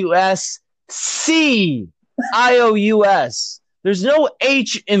LUSCIOUS. There's no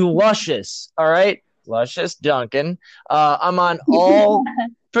H in luscious. All right, Luscious Duncan. I'm on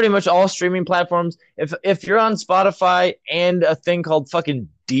pretty much all streaming platforms. If you're on Spotify and a thing called fucking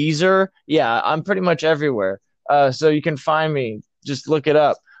Deezer, yeah, I'm pretty much everywhere. So you can find me. Just look it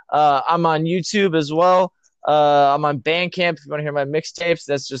up. I'm on YouTube as well. I'm on Bandcamp. If you want to hear my mixtapes,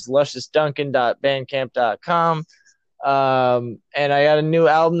 that's just lusciousduncan.bandcamp.com. And I got a new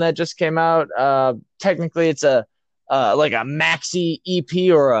album that just came out. Technically, it's a like a maxi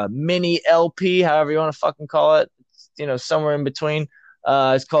EP or a mini LP, however you want to fucking call it. Somewhere in between.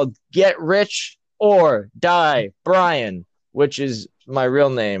 It's called Get Rich or Die Brian, which is my real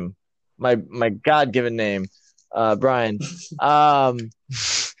name, my God-given name, Brian.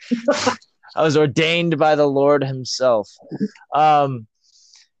 I was ordained by the Lord himself.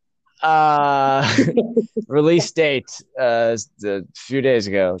 Release date a few days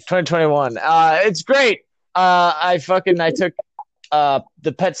ago, 2021. It's great. I took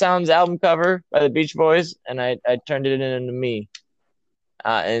the Pet Sounds album cover by the Beach Boys, and I turned it into me.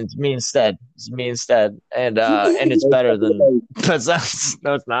 And it's me instead. And it's better than Pet Sounds.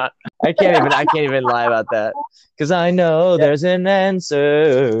 No, it's not. I can't even lie about that, because I know there's an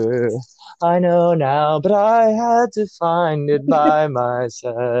answer. I know now, but I had to find it by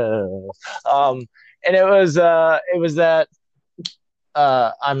myself. And it was that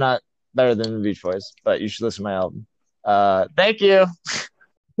I'm not better than the Beach Boys, but you should listen to my album. Thank you.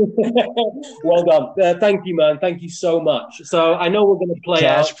 Well done. Thank you, man. Thank you so much. So I know we're going to play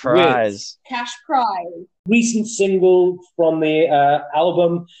cash prize. Cash prize. Recent single from the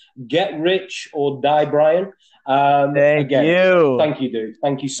album Get Rich or Die Brian. Thank you. Thank you, dude.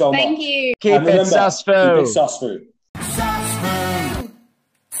 Thank you so much. Thank you. Keep it sus food. Keep it sus food.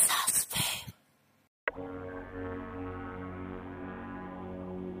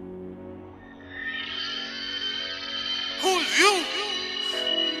 Who's you?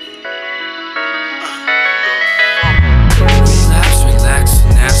 Relax,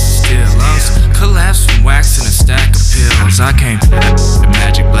 and acid still. Collapse from waxing a stack of pills. I came the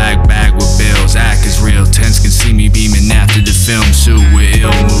magic black bag with bills. Act is real, tense can see me beaming after the film. Shoot with ill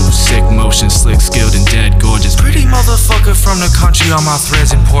moves, sick motion, slick, skilled and dead gorgeous. Pretty motherfucker from the country on my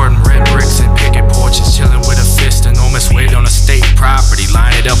threads, importing red bricks and picket porches. Chilling with a fist, enormous weight on a state property.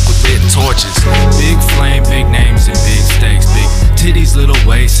 Line it up with lit torches. Big flame, big names and big stakes. Big titties, little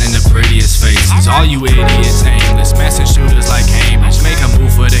waist and the prettiest faces. All you idiots aimless, messing shooters like Cambridge. Make a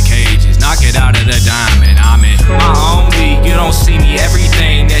move for the cages, knock it out of the diamond. I'm in my own league, you don't see me.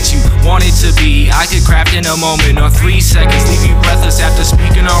 Everything that you wanted to be, I could craft in a moment or 3 seconds. Leave you breathless after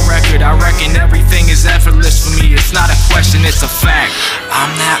speaking on record. I reckon everything is effortless for me. It's not a question, it's a fact.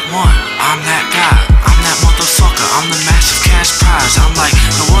 I'm that one, I'm that guy, I'm that motherfucker, I'm the massive cash prize. I'm like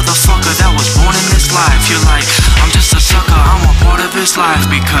the motherfucker that was born in this life. You're like, I'm just a sucker, I'm a part of his life.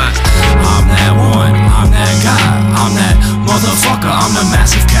 Because I'm that one, I'm that guy, I'm that motherfucker, I'm the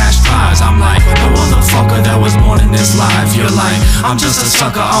massive cash prize. I'm like the motherfucker that was born in this life. You're like, I'm just a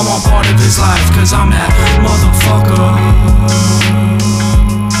sucker, I'm a part of his life. Cause I'm that motherfucker,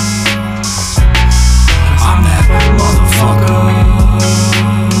 I'm that motherfucker.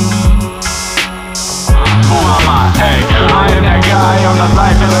 Who am I? Hey, I am that guy on the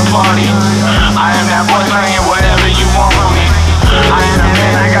life of the party. I am that boy playing whatever you want from me. I am that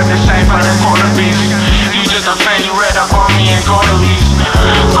man, I got the same for the quarter piece. You just a fan, you read up on me in quarterlies.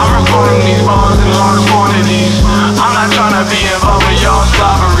 I'm recording these balls in large quantities. I'm not trying to be involved with y'all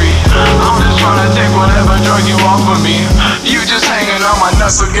slobbery. I'm just trying to take whatever drug you offer me. You just hanging on my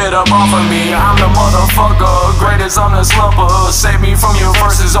nuts, so get up off of me. I'm the motherfucker, greatest on the slumber. Save me from your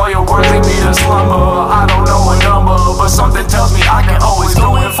verses, all your words leave me to slumber. I don't know a number, but something tells me I can always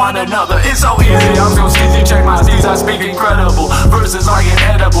go and find another. It's so easy, I'm so sleazy, check my steez, I speak incredible. Verses are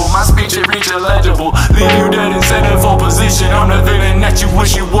inedible, my speech it reach illegible. Leave you dead in centerfold position. I'm the villain that you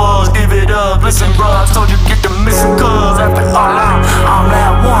wish you was. Give it up, listen bruh, I told you get the missing cuz. After all I'm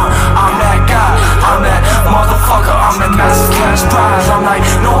that one, I'm that guy, I'm that motherfucker, I'm the massive cash prize. I'm like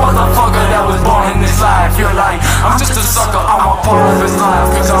no motherfucker that was born in this life. You're like, I'm just a sucker, I'm a part of his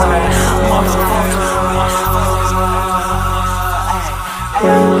life. Cause I'm that motherfucker,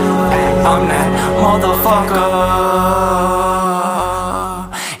 I'm that motherfucker.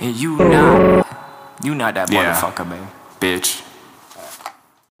 And you not that motherfucker, man, bitch.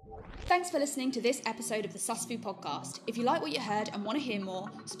 Thanks for listening to this episode of the Susfu podcast. If you like what you heard and want to hear more,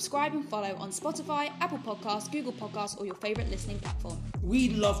 subscribe and follow on Spotify, Apple Podcasts, Google Podcasts, or your favourite listening platform.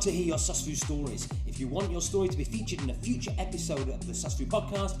 We'd love to hear your Susfu stories. If you want your story to be featured in a future episode of the Susfu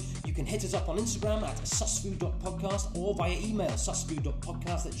podcast, you can hit us up on Instagram at susfu.podcast or via email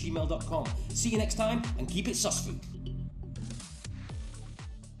susfu.podcast@gmail.com. See you next time and keep it Susfu.